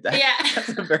 yeah. That's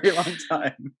a very long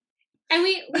time. And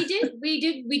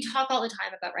we talk all the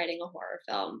time about writing a horror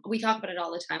film. We talk about it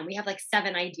all the time. We have like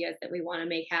 7 ideas that we want to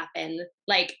make happen.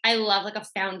 Like I love like a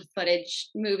found footage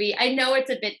movie. I know it's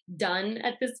a bit done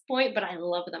at this point, but I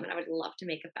love them and I would love to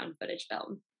make a found footage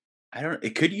film. I don't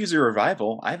it could use a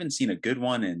revival. I haven't seen a good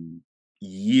one in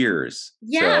years.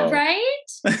 Yeah, So right?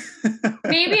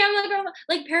 Maybe I'm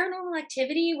like Paranormal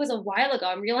Activity was a while ago.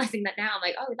 I'm realizing that now. I'm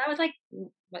like, oh, that was like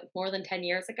what, more than 10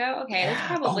 years ago. Okay, there's Yeah.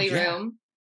 Oh, probably yeah. room.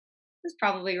 There's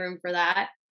probably room for that.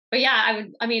 But yeah,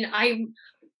 I mean, I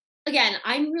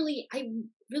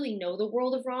really know the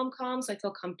world of rom-com, so I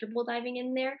feel comfortable diving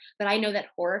in there, but I know that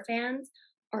horror fans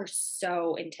are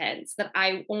so intense that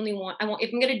I want if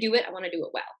I'm gonna do it, I wanna do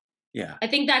it well. Yeah. I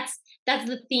think that's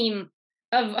the theme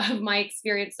of my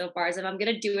experience so far is if I'm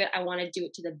gonna do it, I wanna do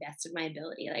it to the best of my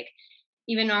ability. Like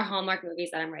even our Hallmark movies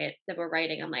that we're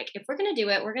writing, I'm like, if we're gonna do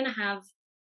it, we're gonna have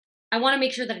I wanna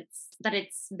make sure that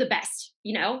it's the best,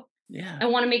 you know? Yeah. I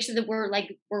want to make sure that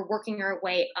we're working our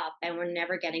way up and we're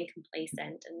never getting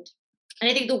complacent and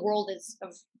I think the world is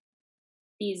of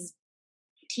these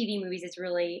TV movies is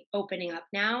really opening up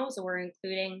now. So we're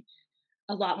including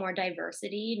a lot more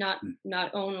diversity, Mm.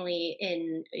 not only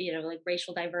in, like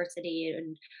racial diversity,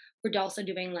 and we're also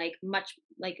doing like much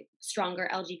like stronger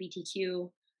LGBTQ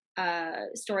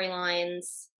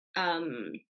storylines.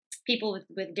 People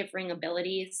with differing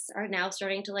abilities are now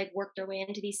starting to like work their way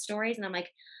into these stories, and I'm like,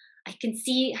 I can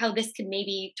see how this could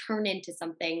maybe turn into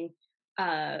something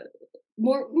uh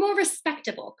more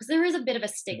respectable, because there is a bit of a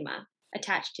stigma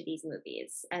attached to these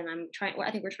movies, and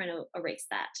I think we're trying to erase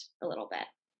that a little bit.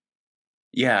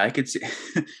 Yeah, I could see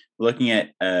looking at,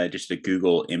 just a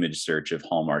Google image search of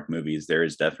Hallmark movies, there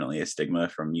is definitely a stigma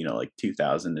from, like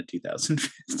 2000 to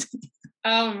 2015.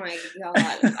 Oh my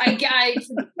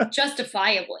god.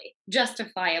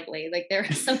 Justifiably, like there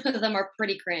some of them are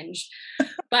pretty cringe.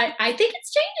 But I think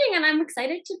it's changing, and I'm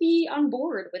excited to be on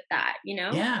board with that.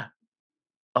 Yeah.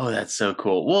 Oh, that's so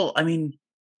cool. Well, I mean,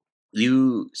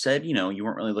 you said, you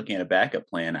weren't really looking at a backup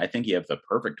plan. I think you have the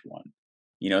perfect one.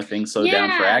 Things slow down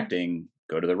for Yeah. acting,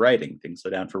 go to the writing. Things slow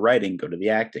down for writing, go to the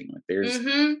acting. Like there's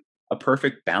Mhm. a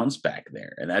perfect bounce back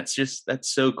there. And that's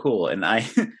so cool. And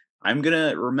I'm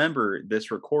gonna remember this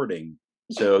recording.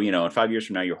 So, in 5 years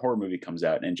from now, your horror movie comes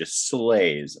out and just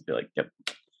slays. I'll be like, yep,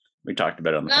 we talked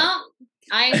about it on the Well,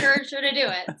 I encourage her to do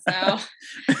it. So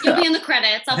you'll podcast. be in the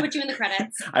credits. I'll put you in the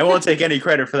credits. I won't take any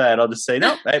credit for that. I'll just say,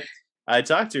 nope, I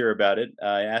talked to her about it.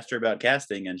 I asked her about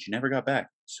casting and she never got back.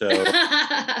 So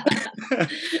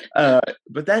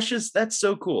but that's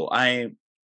so cool. I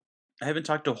haven't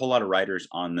talked to a whole lot of writers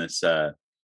on this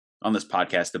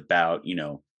podcast about,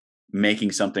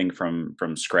 making something from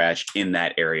scratch in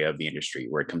that area of the industry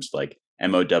where it comes to like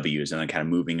MOWs and then kind of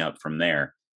moving up from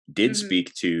there. Did Mhm.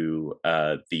 speak to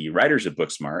the writers of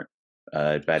Booksmart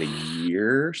about a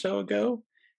year or so ago,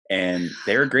 and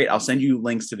they're great. I'll send you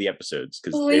links to the episodes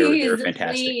because they're Please,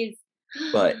 fantastic. please.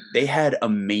 But they had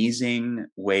amazing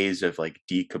ways of like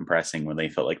decompressing when they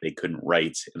felt like they couldn't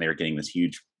write and they were getting this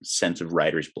huge sense of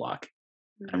writer's block.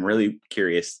 I'm Mhm. really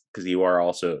curious because you are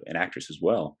also an actress as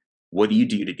well. What do you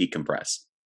do to decompress?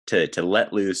 To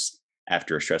let loose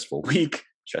after a stressful week,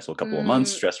 stressful couple of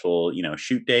months, Mm, stressful,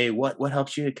 shoot day? What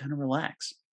helps you to kind of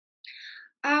relax?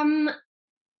 um,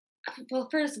 well,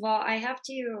 first of all,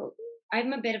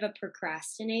 I'm a bit of a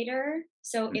procrastinator.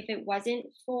 So Mm. if it wasn't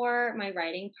for my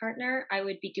writing partner, I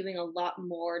would be doing a lot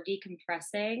more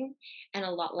decompressing and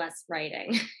a lot less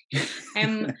writing.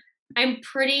 I'm I'm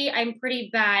pretty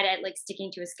bad at like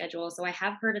sticking to a schedule. So I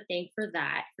have her to thank for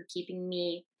that, for keeping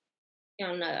me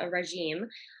on a regime.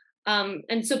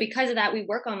 And so because of that, we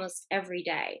work almost every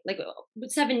day, like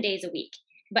 7 days a week,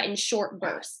 but in short Wow.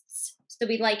 bursts. So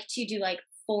we like to do like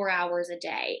 4 hours a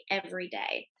day every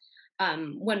day,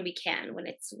 when we can,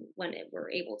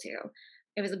 we're able to.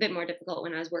 It was a bit more difficult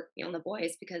when I was working on the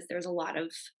boys, because there was a lot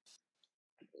of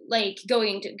like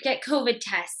going to get COVID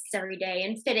tests every day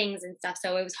and fittings and stuff.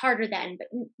 So it was harder then.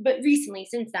 But recently,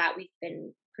 since that, we've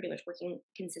been pretty much working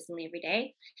consistently every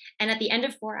day. And at the end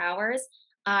of 4 hours,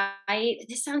 I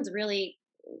this sounds really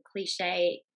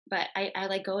cliche, but I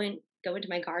like go into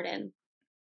my garden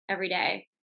every day.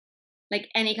 Like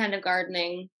any kind of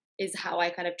gardening is how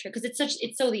I kind of because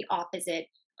it's so the opposite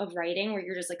of writing, where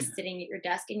you're just like Yeah. sitting at your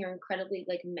desk and you're incredibly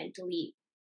like mentally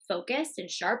focused and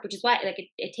sharp, which is why like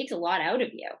it takes a lot out of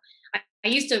you. I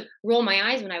used to roll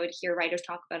my eyes when I would hear writers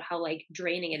talk about how like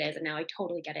draining it is, and now I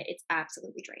totally get it. It's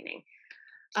absolutely draining.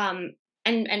 Um,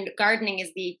 and gardening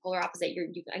is the polar opposite.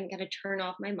 I can kind of turn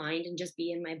off my mind and just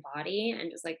be in my body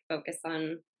and just like focus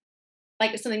on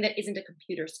like something that isn't a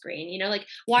computer screen. Like Yeah.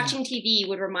 watching TV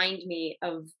would remind me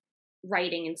of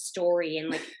writing and story and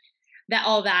like that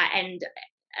all that, and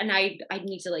I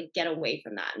need to like get away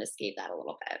from that and escape that a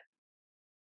little bit.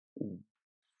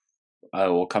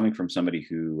 Well, coming from somebody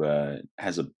who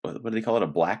has what do they call it, a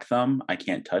black thumb? I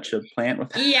can't touch a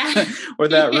plant Yeah.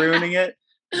 without Yeah. ruining it.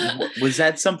 Was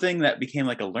that something that became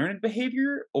like a learned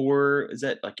behavior, or is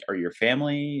that like are your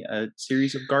family a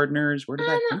series of gardeners? Where did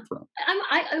that Um, come from?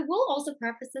 I will also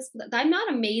preface this with that I'm not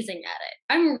amazing at it.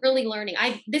 I'm really learning.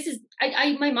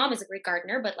 My mom is a great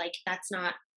gardener, but like that's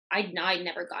not. I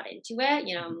never got into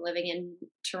it. I'm living in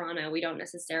Toronto.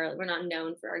 We're not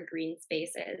known for our green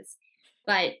spaces,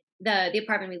 but the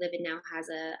apartment we live in now has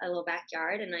a little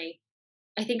backyard, and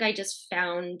I think I just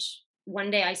found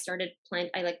one day I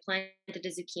like planted a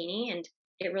zucchini, and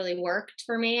it really worked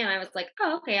for me. And I was like,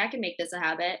 oh, okay, I can make this a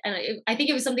habit. And I think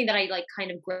it was something that I like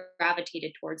kind of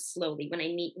gravitated towards slowly when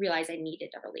realized I needed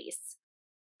a release.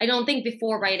 I don't think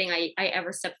before writing I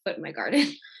ever stepped foot in my garden.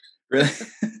 Really?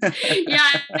 Yeah,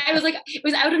 I was like, it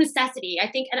was out of necessity. I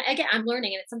think, and again, I'm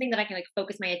learning, and it's something that I can like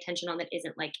focus my attention on that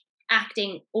isn't like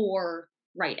acting or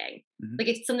writing. Mhm. Like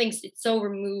it's so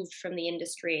removed from the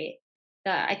industry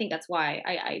that I think that's why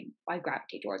I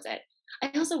gravitate towards it.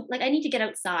 I also like I need to get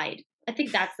outside. I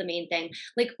think that's the main thing.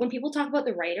 Like when people talk about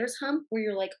the writer's hump, where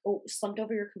you're like, oh, slumped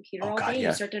over your computer Oh all God, day, and you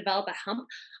yeah. start to develop a hump.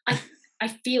 I I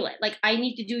feel it. Like I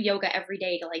need to do yoga every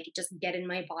day to like just get in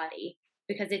my body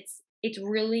because it's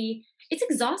really it's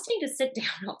exhausting to sit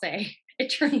down all day. It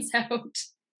turns out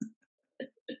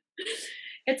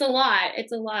it's a lot.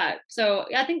 It's a lot. So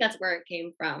yeah, I think that's where it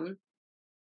came from.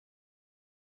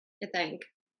 I think.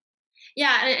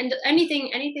 Yeah, and anything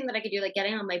that I could do, like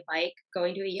getting on my bike,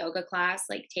 going to a yoga class,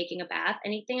 like taking a bath,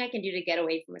 anything I can do to get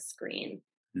away from a screen,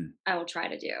 Hmm. I will try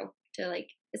to do to like,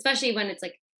 especially when it's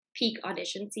like peak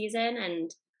audition season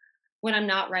and when I'm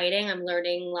not writing, I'm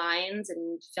learning lines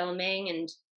and filming and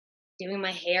doing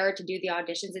my hair to do the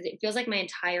auditions. It feels like my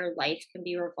entire life can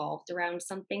be revolved around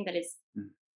something that is Hmm.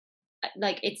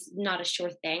 like it's not a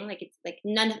sure thing. Like it's like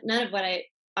none of what I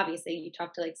obviously you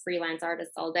talk to like freelance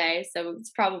artists all day, so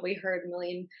it's probably heard a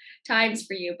million times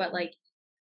for you, but like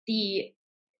the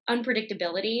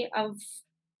unpredictability of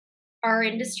our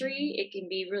industry, it can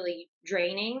be really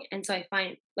draining. And so I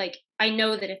find like I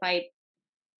know that if I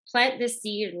plant this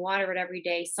seed and water it every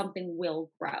day, something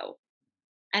will grow.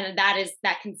 And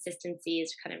that consistency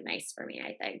is kind of nice for me,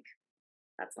 I think.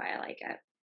 That's why I like it.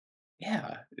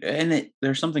 Yeah, and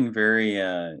there's something very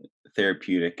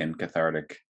therapeutic and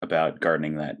cathartic about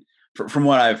gardening that, from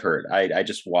what I've heard. I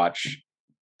just watch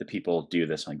the people do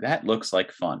this. Like that looks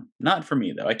like fun. Not for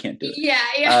me though. I can't do it. Yeah,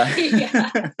 yeah, yeah.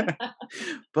 Uh,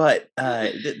 but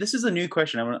this is a new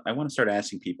question I want to start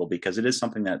asking people because it is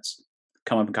something that's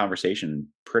come up in conversation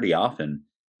pretty often.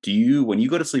 Do you, when you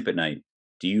go to sleep at night,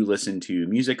 do you listen to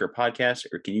music or podcasts,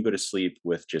 or can you go to sleep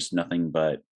with just nothing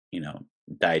but you know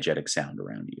diegetic sound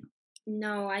around you?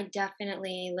 No, I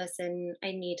definitely listen.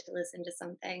 I need to listen to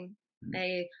something. Mm.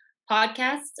 I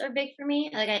Podcasts are big for me.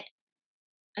 Like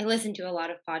I listen to a lot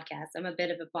of podcasts. I'm a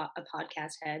bit of a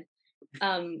podcast head.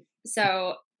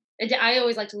 So I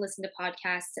always like to listen to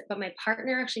podcasts, but my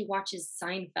partner actually watches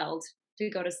Seinfeld to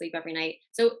go to sleep every night.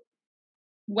 So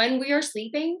when we are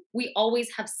sleeping, we always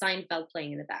have Seinfeld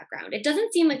playing in the background. It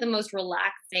doesn't seem like the most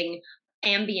relaxing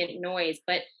ambient noise,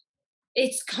 but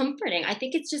it's comforting. I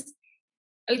think it's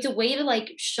a way to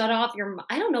like shut off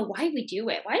I don't know why we do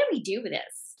it. Why do we do this?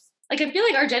 Like I feel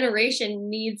like our generation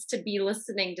needs to be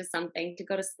listening to something to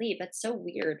go to sleep. That's so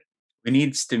weird. We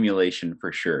need stimulation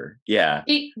for sure. Yeah.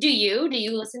 Do you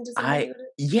listen to something to I go to?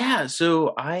 Yeah,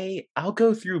 so I'll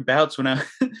go through bouts when I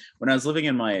when I was living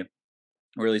in my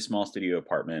really small studio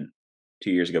apartment 2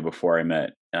 years ago before I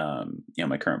met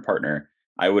my current partner.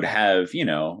 I would have,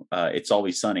 It's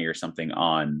Always Sunny or something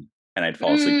on, and I'd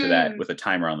fall asleep to that Mm, with a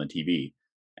timer on the TV.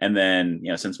 And then,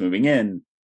 since moving in,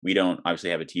 we don't obviously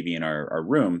have a TV in our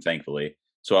room, thankfully.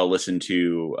 So I'll listen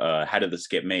to How Did This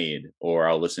Get Made? Or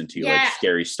I'll listen to like yeah,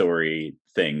 scary story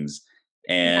things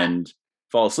yeah. and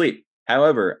fall asleep.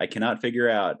 However, I cannot figure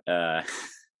out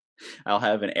I'll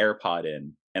have an AirPod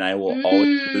in and I will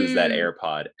always lose that Mm.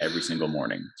 AirPod every single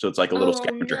morning. So it's like a little Oh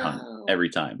scavenger hunt no. every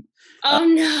time. Uh, Oh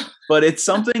no. but it's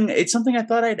something I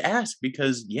thought I'd ask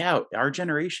because yeah, our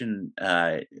generation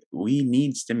we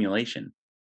need stimulation.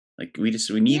 Like we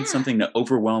need Yeah. something to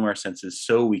overwhelm our senses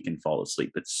so we can fall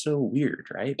asleep. It's so weird,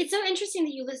 right? It's so interesting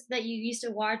that you used to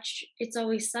watch It's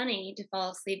Always Sunny to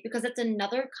fall asleep because it's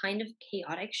another kind of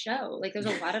chaotic show. Like there's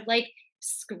a lot of like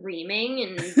screaming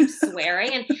and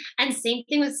swearing and same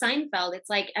thing with Seinfeld. It's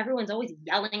like everyone's always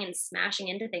yelling and smashing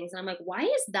into things and I'm like, "Why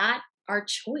is that our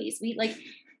choice?" We like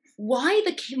why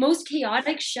the most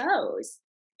chaotic shows?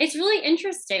 It's really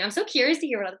interesting. I'm so curious to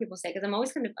hear what other people say because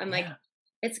I'm like Yeah.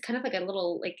 it's kind of like a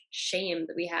little like shame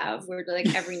that we have where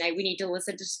like every night we need to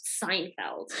listen to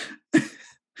Seinfeld.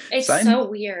 It's Sein so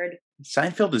weird.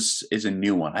 Seinfeld is a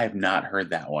new one. I have not heard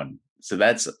that one. So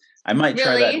that's I might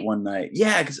try that Really? one night.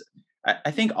 Yeah, because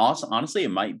I think also honestly it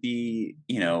might be,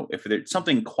 if there's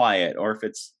something quiet or if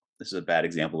it's this is a bad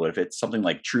example, but if it's something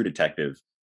like True Detective,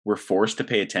 we're forced to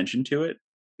pay attention to it.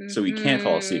 So we can't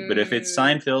fall asleep. But if it's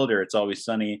Mhm. Seinfeld or It's Always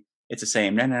Sunny, it's the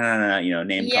same no no no no,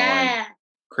 name calling, Yeah.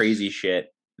 crazy shit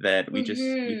that we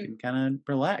Mhm. can kind of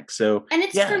relax. So And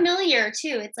it's yeah, familiar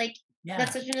too. It's like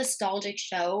that's yeah. such a nostalgic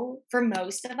show for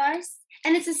most of us.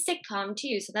 And it's a sitcom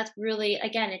too. So that's really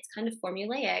again, it's kind of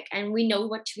formulaic and we know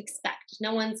what to expect.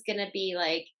 No one's gonna be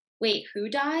like, wait, who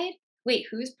died? Wait,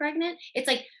 who's pregnant? It's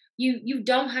like you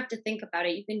don't have to think about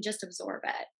it. You can just absorb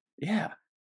it. Yeah.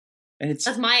 And it's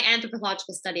That's my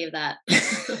anthropological study of that.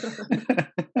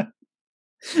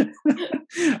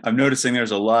 I'm noticing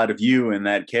there's a lot of you in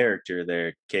that character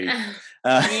there, Katie.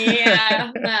 Uh,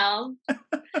 Yeah, well.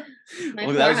 My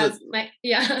Well, that poor was husband, my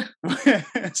yeah,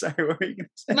 sorry, what were you gonna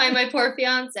say? my poor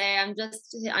fiance. I'm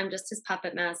just his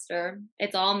puppet master.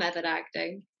 It's all method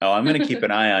acting. Oh, I'm gonna keep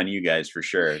an eye on you guys for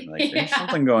sure. Like, there's Yeah.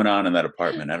 something going on in that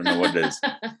apartment. I don't know what it is.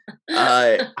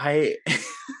 I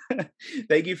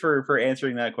thank you for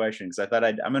answering that question because I thought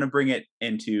I'm gonna bring it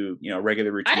into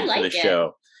regular I routine for the like it.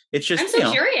 show. It's I'm just so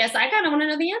curious. I kind of want to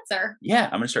know the answer. yeah,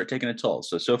 I'm gonna start taking a toll.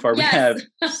 So far we Yes.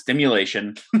 have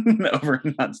stimulation over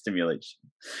non-stimulation.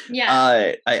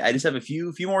 Yeah. I just have a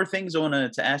few more things I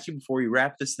want to ask you before we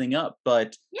wrap this thing up.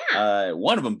 But Yeah.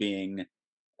 one of them being,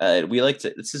 we like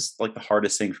to. This is like the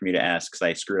hardest thing for me to ask because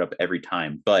I screw it up every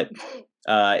time. But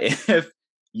if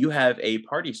you have a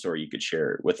party story you could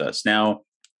share with us now,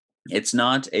 it's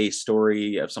not a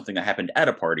story of something that happened at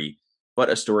a party, but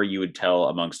a story you would tell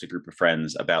amongst a group of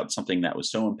friends about something that was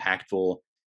so impactful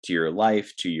to your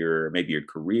life, to your maybe your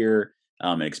career,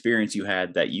 an experience you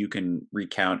had that you can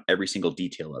recount every single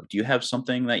detail of. Do you have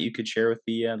something that you could share with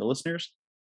the listeners?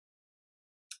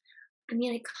 I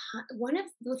mean, one of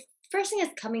the first thing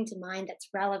that's coming to mind that's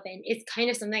relevant is kind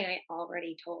of something I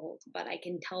already told, but I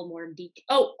can tell more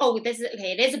detail. Oh, this is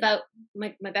okay. It is about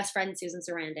my best friend Susan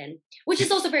Sarandon, which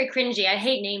is also very cringy. I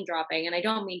hate name dropping, and I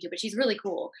don't mean to, but she's really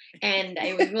cool, and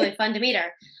it was really fun to meet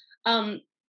her. Um,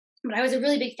 but I was a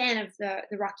really big fan of the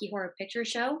Rocky Horror Picture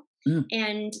Show, Mm.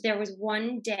 and there was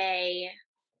one day.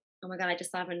 Oh my god, I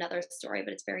just thought of another story,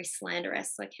 but it's very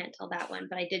slanderous, so I can't tell that one.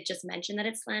 But I did just mention that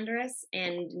it's slanderous,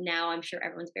 and now I'm sure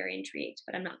everyone's very intrigued,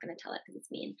 but I'm not going to tell it because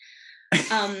it's mean.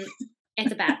 Um,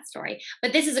 it's a bad story,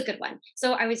 but this is a good one.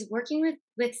 So I was working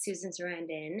with Susan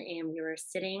Sarandon, and we were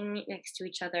sitting next to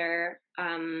each other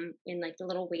in like the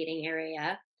little waiting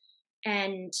area,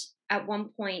 and at one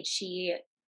point she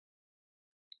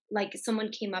like someone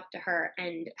came up to her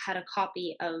and had a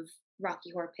copy of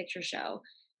Rocky Horror Picture Show,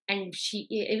 and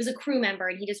it was a crew member,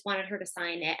 and he just wanted her to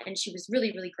sign it, and she was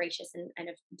really really gracious and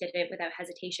did it without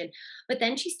hesitation. But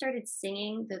then she started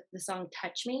singing the song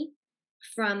Touch Me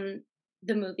from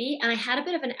the movie, and I had a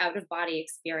bit of an out of body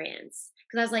experience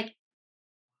because I was like,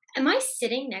 am I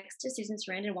sitting next to Susan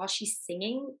Sarandon while she's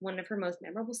singing one of her most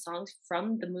memorable songs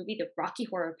from the movie The Rocky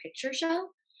Horror Picture Show?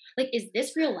 Like, is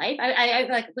this real life? I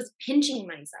like was pinching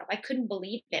myself. I couldn't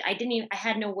believe it. I didn't even. I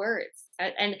had no words,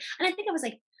 and I think I was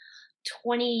like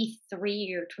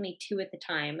 23 or 22 at the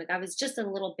time. Like I was just a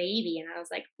little baby, and I was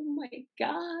like, oh my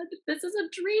god, this is a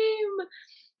dream.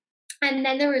 And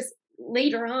then there was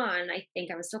later on, I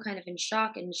think I was still kind of in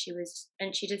shock, and she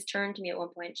just turned to me at one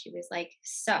point. She was like,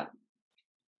 so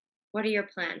what are your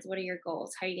plans? What are your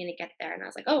goals? How are you going to get there? And I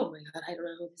was like, oh my God, I don't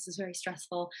know. This is very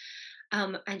stressful.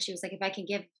 And she was like, if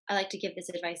I like to give this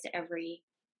advice to every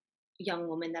young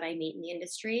woman that I meet in the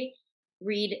industry.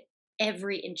 Read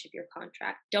every inch of your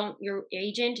contract. Don't Your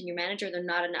agent and your manager, they're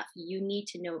not enough. You need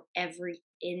to know every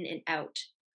in and out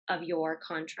of your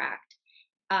contract.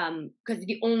 Because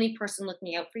the only person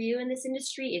looking out for you in this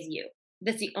industry is you.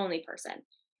 That's the only person.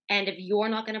 And if you're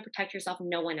not going to protect yourself,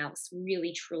 no one else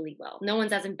really truly will. No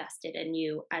one's as invested in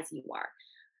you as you are.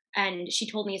 And she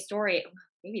told me a story.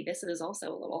 Maybe this is also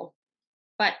a little,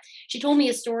 but she told me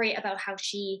a story about how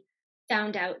she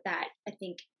found out that I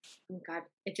think, oh God,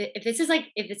 if this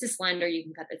is slander, you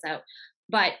can cut this out.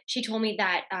 But she told me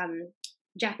that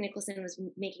Jack Nicholson was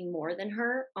making more than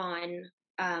her on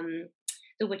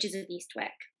The Witches of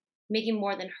Eastwick, making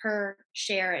more than her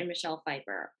share and Michelle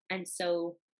Pfeiffer, and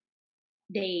so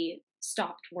they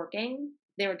stopped working.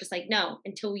 They were just like, no,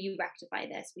 until you rectify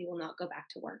this, we will not go back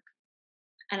to work.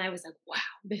 And I was like, wow,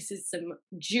 this is some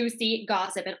juicy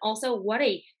gossip. And also, what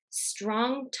a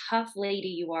strong, tough lady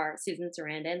you are, Susan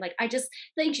Sarandon. Like, I just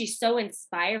think she's so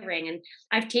inspiring. And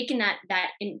I've taken that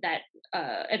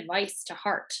advice to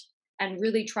heart and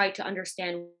really tried to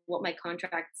understand what my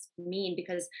contracts mean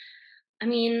because I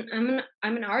mean,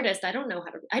 I'm an artist. I don't know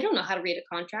how to read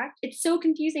a contract. It's so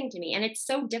confusing to me and it's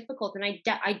so difficult and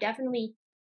I definitely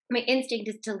my instinct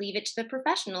is to leave it to the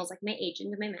professionals like my agent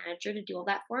and my manager to do all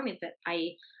that for me, but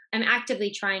I'm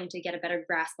actively trying to get a better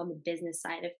grasp on the business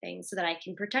side of things so that I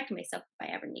can protect myself if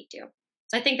I ever need to.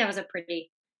 So I think that was a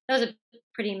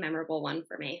pretty memorable one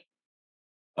for me.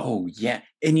 Oh yeah,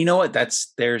 and you know what?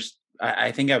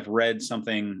 I think I've read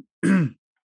something,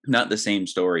 not the same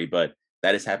story, but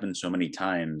that has happened so many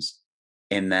times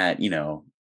in that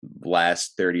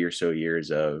last 30 or so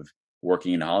years of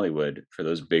working in Hollywood for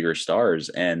those bigger stars,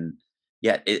 and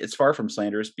yeah, it's far from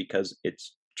slanderous because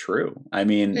it's true. I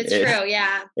mean, It's true,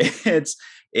 yeah.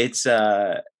 it's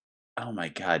oh my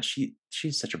God,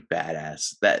 she's such a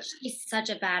badass. That She's such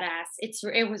a badass. It's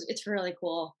really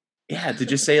cool. yeah, to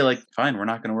just say like, fine, we're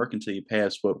not going to work until you pay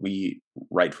us what we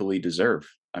rightfully deserve.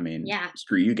 I mean, Yeah.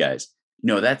 screw you guys.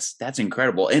 No, that's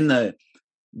incredible. And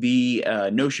the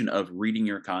notion of reading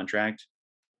your contract,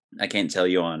 I can't tell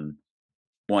you on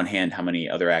one hand how many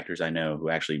other actors I know who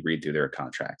actually read through their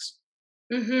contracts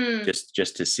Hmm.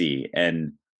 just to see.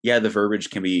 And yeah, the verbiage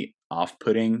can be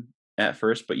off-putting at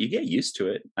first, but you get used to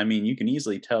it. I mean, you can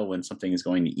easily tell when something is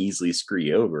going to easily screw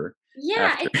you over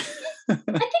Yeah, after. I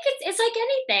think it's like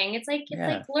anything. It's like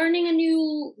Yeah. learning a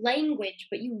new language,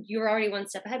 but you're already one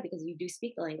step ahead because you do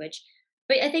speak the language.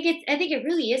 But I think it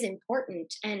really is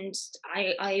important, and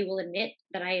I will admit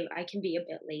that I can be a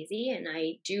bit lazy, and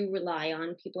I do rely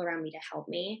on people around me to help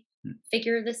me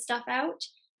figure this stuff out.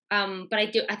 But I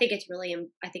think it's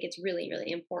I think it's really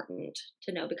important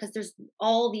to know, because there's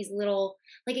all these little,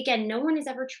 like, again, no one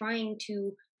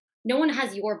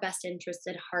has your best interest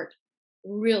at heart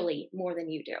really more than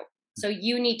you do. So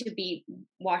you need to be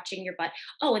watching your butt.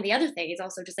 Oh, and the other thing is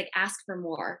also just like ask for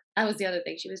more. That was the other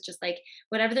thing. She was just like,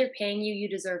 whatever they're paying you, you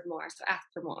deserve more. So ask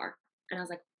for more. And I was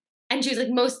like, and she was like,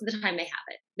 most of the time they have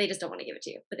it. They just don't want to give it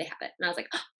to you, but they have it. And I was like,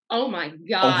 oh my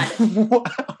God. Oh,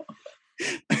 wow.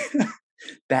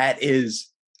 That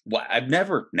is what I've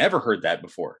never heard that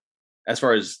before. As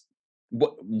far as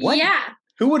what Yeah.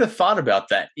 who would have thought about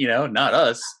that? Not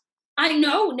us. I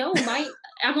know, no,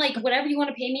 I'm like, whatever you want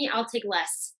to pay me, I'll take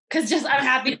less. Cause just I'm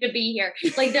happy to be here.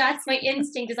 Like, that's my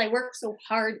instinct. Is I work so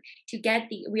hard to get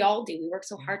we all do. We work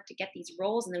so hard to get these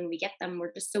roles, and then when we get them,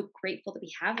 we're just so grateful that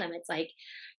we have them. It's like,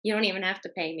 you don't even have to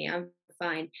pay me. I'm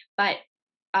fine. But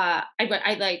I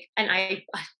like, and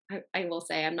I will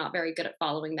say I'm not very good at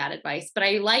following that advice, but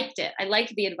I liked it. I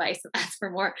liked the advice of ask for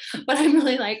more. But I'm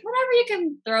really like, whatever you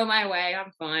can throw my way,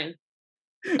 I'm fine.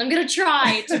 I'm gonna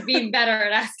try to be better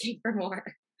at asking for more.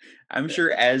 I'm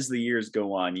sure as the years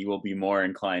go on, you will be more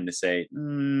inclined to say,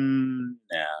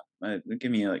 "Yeah,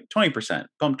 give me like 20%,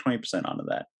 bump 20% onto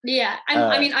that." Yeah, I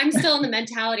Uh, mean, I'm still in the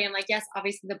mentality. I'm like, yes,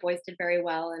 obviously the boys did very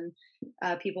well,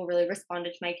 and people really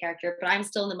responded to my character. But I'm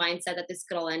still in the mindset that this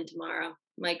could all end tomorrow. I'm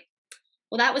like,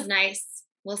 well, that was nice.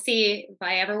 We'll see if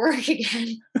I ever work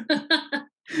again.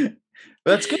 but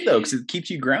that's good though, because it keeps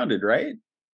you grounded, right?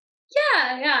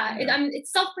 Yeah, yeah. Yeah,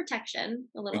 It's self protection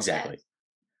a little bit, exactly.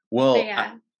 but Well,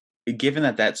 yeah. given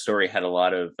that story had a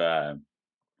lot of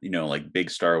like big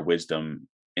star wisdom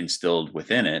instilled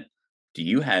within it, do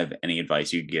you have any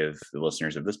advice you'd give the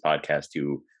listeners of this podcast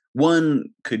who one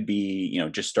could be,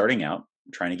 just starting out,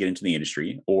 trying to get into the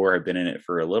industry, or have been in it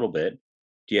for a little bit?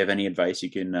 Do you have any advice you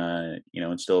can,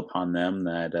 instill upon them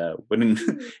that would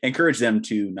Hmm. encourage them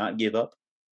to not give up?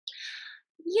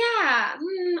 Yeah,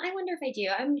 I wonder if I do.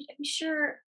 I'm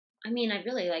sure. I mean, I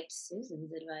really liked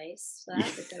Susan's advice, so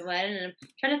that's a good one. And I'm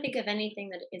trying to think of anything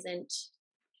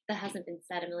that hasn't been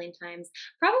said a million times.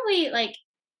 Probably like,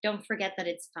 don't forget that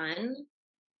it's fun.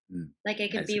 Mm, Like,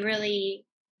 it could that's a be good one. really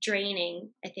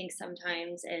draining, I think,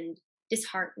 sometimes, and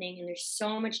disheartening. And there's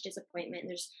so much disappointment. And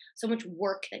there's so much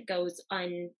work that goes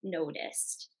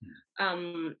unnoticed.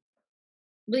 Um,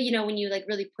 well, when you like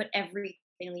really put everything,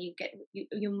 you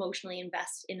emotionally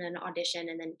invest in an audition,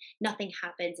 and then nothing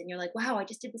happens, and you're like, wow, I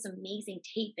just did this amazing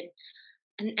tape,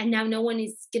 and now no one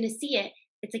is gonna see it.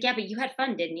 It's like, yeah, but you had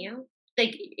fun, didn't you?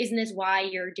 Like, isn't this why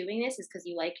you're doing this? Is because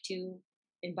you like to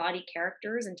embody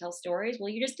characters and tell stories? Well,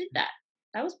 you just did that.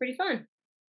 That was pretty fun.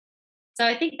 So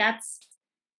I think that's,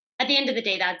 at the end of the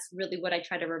day, that's really what I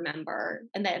try to remember,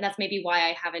 and that's maybe why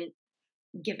I haven't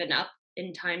given up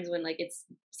in times when like it's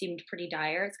seemed pretty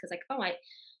dire. It's because, like, oh,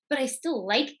 but I still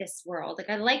like this world. Like,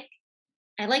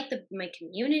 I like my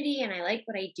community, and I like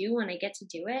what I do when I get to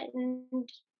do it, and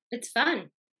it's fun.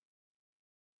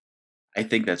 I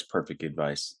think that's perfect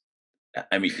advice.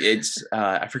 I mean, it's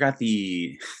I forgot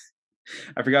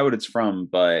what it's from,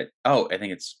 but I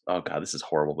think it's, oh god, this is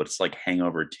horrible, but it's like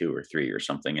Hangover 2 or 3 or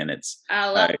something, and it's I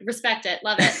uh, love respect it,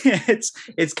 love it.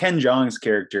 it's Ken Jeong's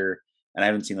character, and I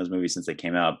haven't seen those movies since they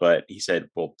came out, but he said,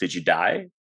 "Well, did you die?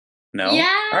 No? All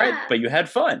right, Yeah. but you had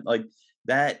fun." Like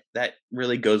that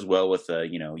really goes well with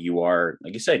you are,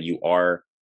 like you said, you are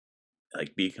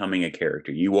like becoming a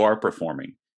character. You are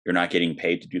performing. You're not getting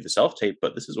paid to do the self tape,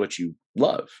 but this is what you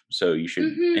love. So you should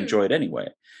Mhm. enjoy it anyway.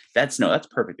 That's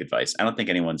perfect advice. I don't think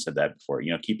anyone said that before.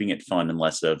 Keeping it fun and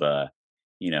less of a,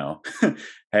 you know,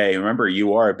 hey, remember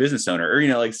you are a business owner, or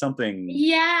like something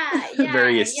Yeah,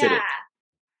 very yeah, acidic. yeah.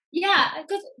 Yeah, Yeah.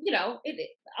 because,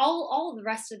 all the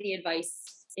rest of the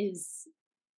advice is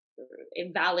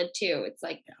invalid too. It's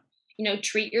like, Yeah.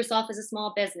 treat yourself as a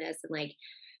small business, and like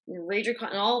read your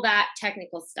and all that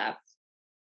technical stuff.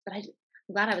 But I'm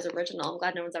glad I was original. I'm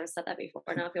glad no one's ever said that before.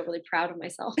 Now I feel really proud of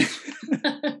myself.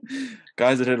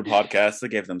 Guys that did a podcast, I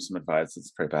gave them some advice.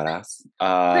 It's pretty badass.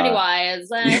 Pretty wise.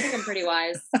 I Yeah. think I'm pretty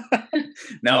wise.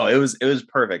 No, it was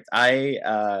perfect.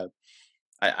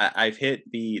 I've hit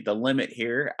the limit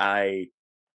here. I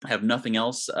have nothing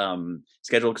else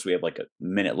scheduled because we have like a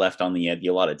minute left on the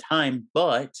allotted time.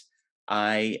 But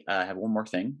I have one more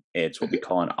thing. It's what we Mhm.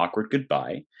 call an awkward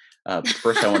goodbye. But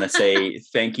first, I want to say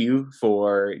thank you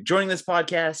for joining this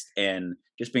podcast and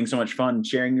just being so much fun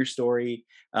sharing your story.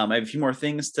 I have a few more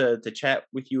things to chat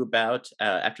with you about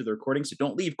after the recording, so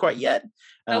don't leave quite yet.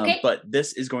 Okay. But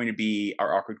this is going to be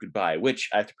our awkward goodbye, which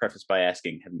I have to preface by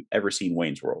asking: have you ever seen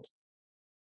Wayne's World?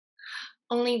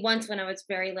 Only once when I was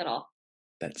very little.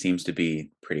 That seems to be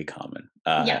pretty common.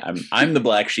 Yeah. I'm the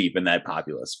black sheep in that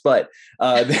populace, but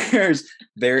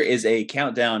there is a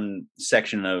countdown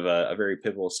section of a very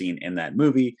pivotal scene in that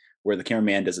movie where the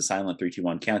cameraman does a silent 3, 2,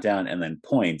 1 countdown and then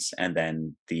points, and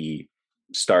then the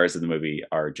stars of the movie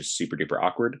are just super duper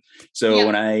awkward. So Yep.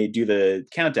 when I do the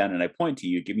countdown and I point to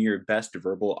you, give me your best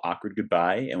verbal awkward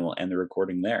goodbye, and we'll end the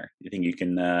recording there. You think you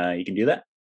can do that?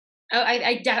 Oh,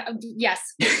 yes.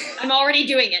 I'm already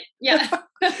doing it. Yeah.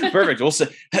 Perfect. We'll say,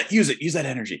 use it. Use that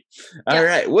energy. All Yep.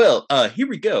 right. Well, here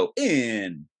we go.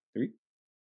 In three.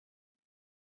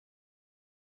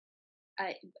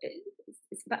 I,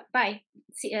 bye.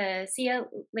 See you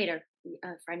later,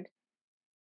 friend.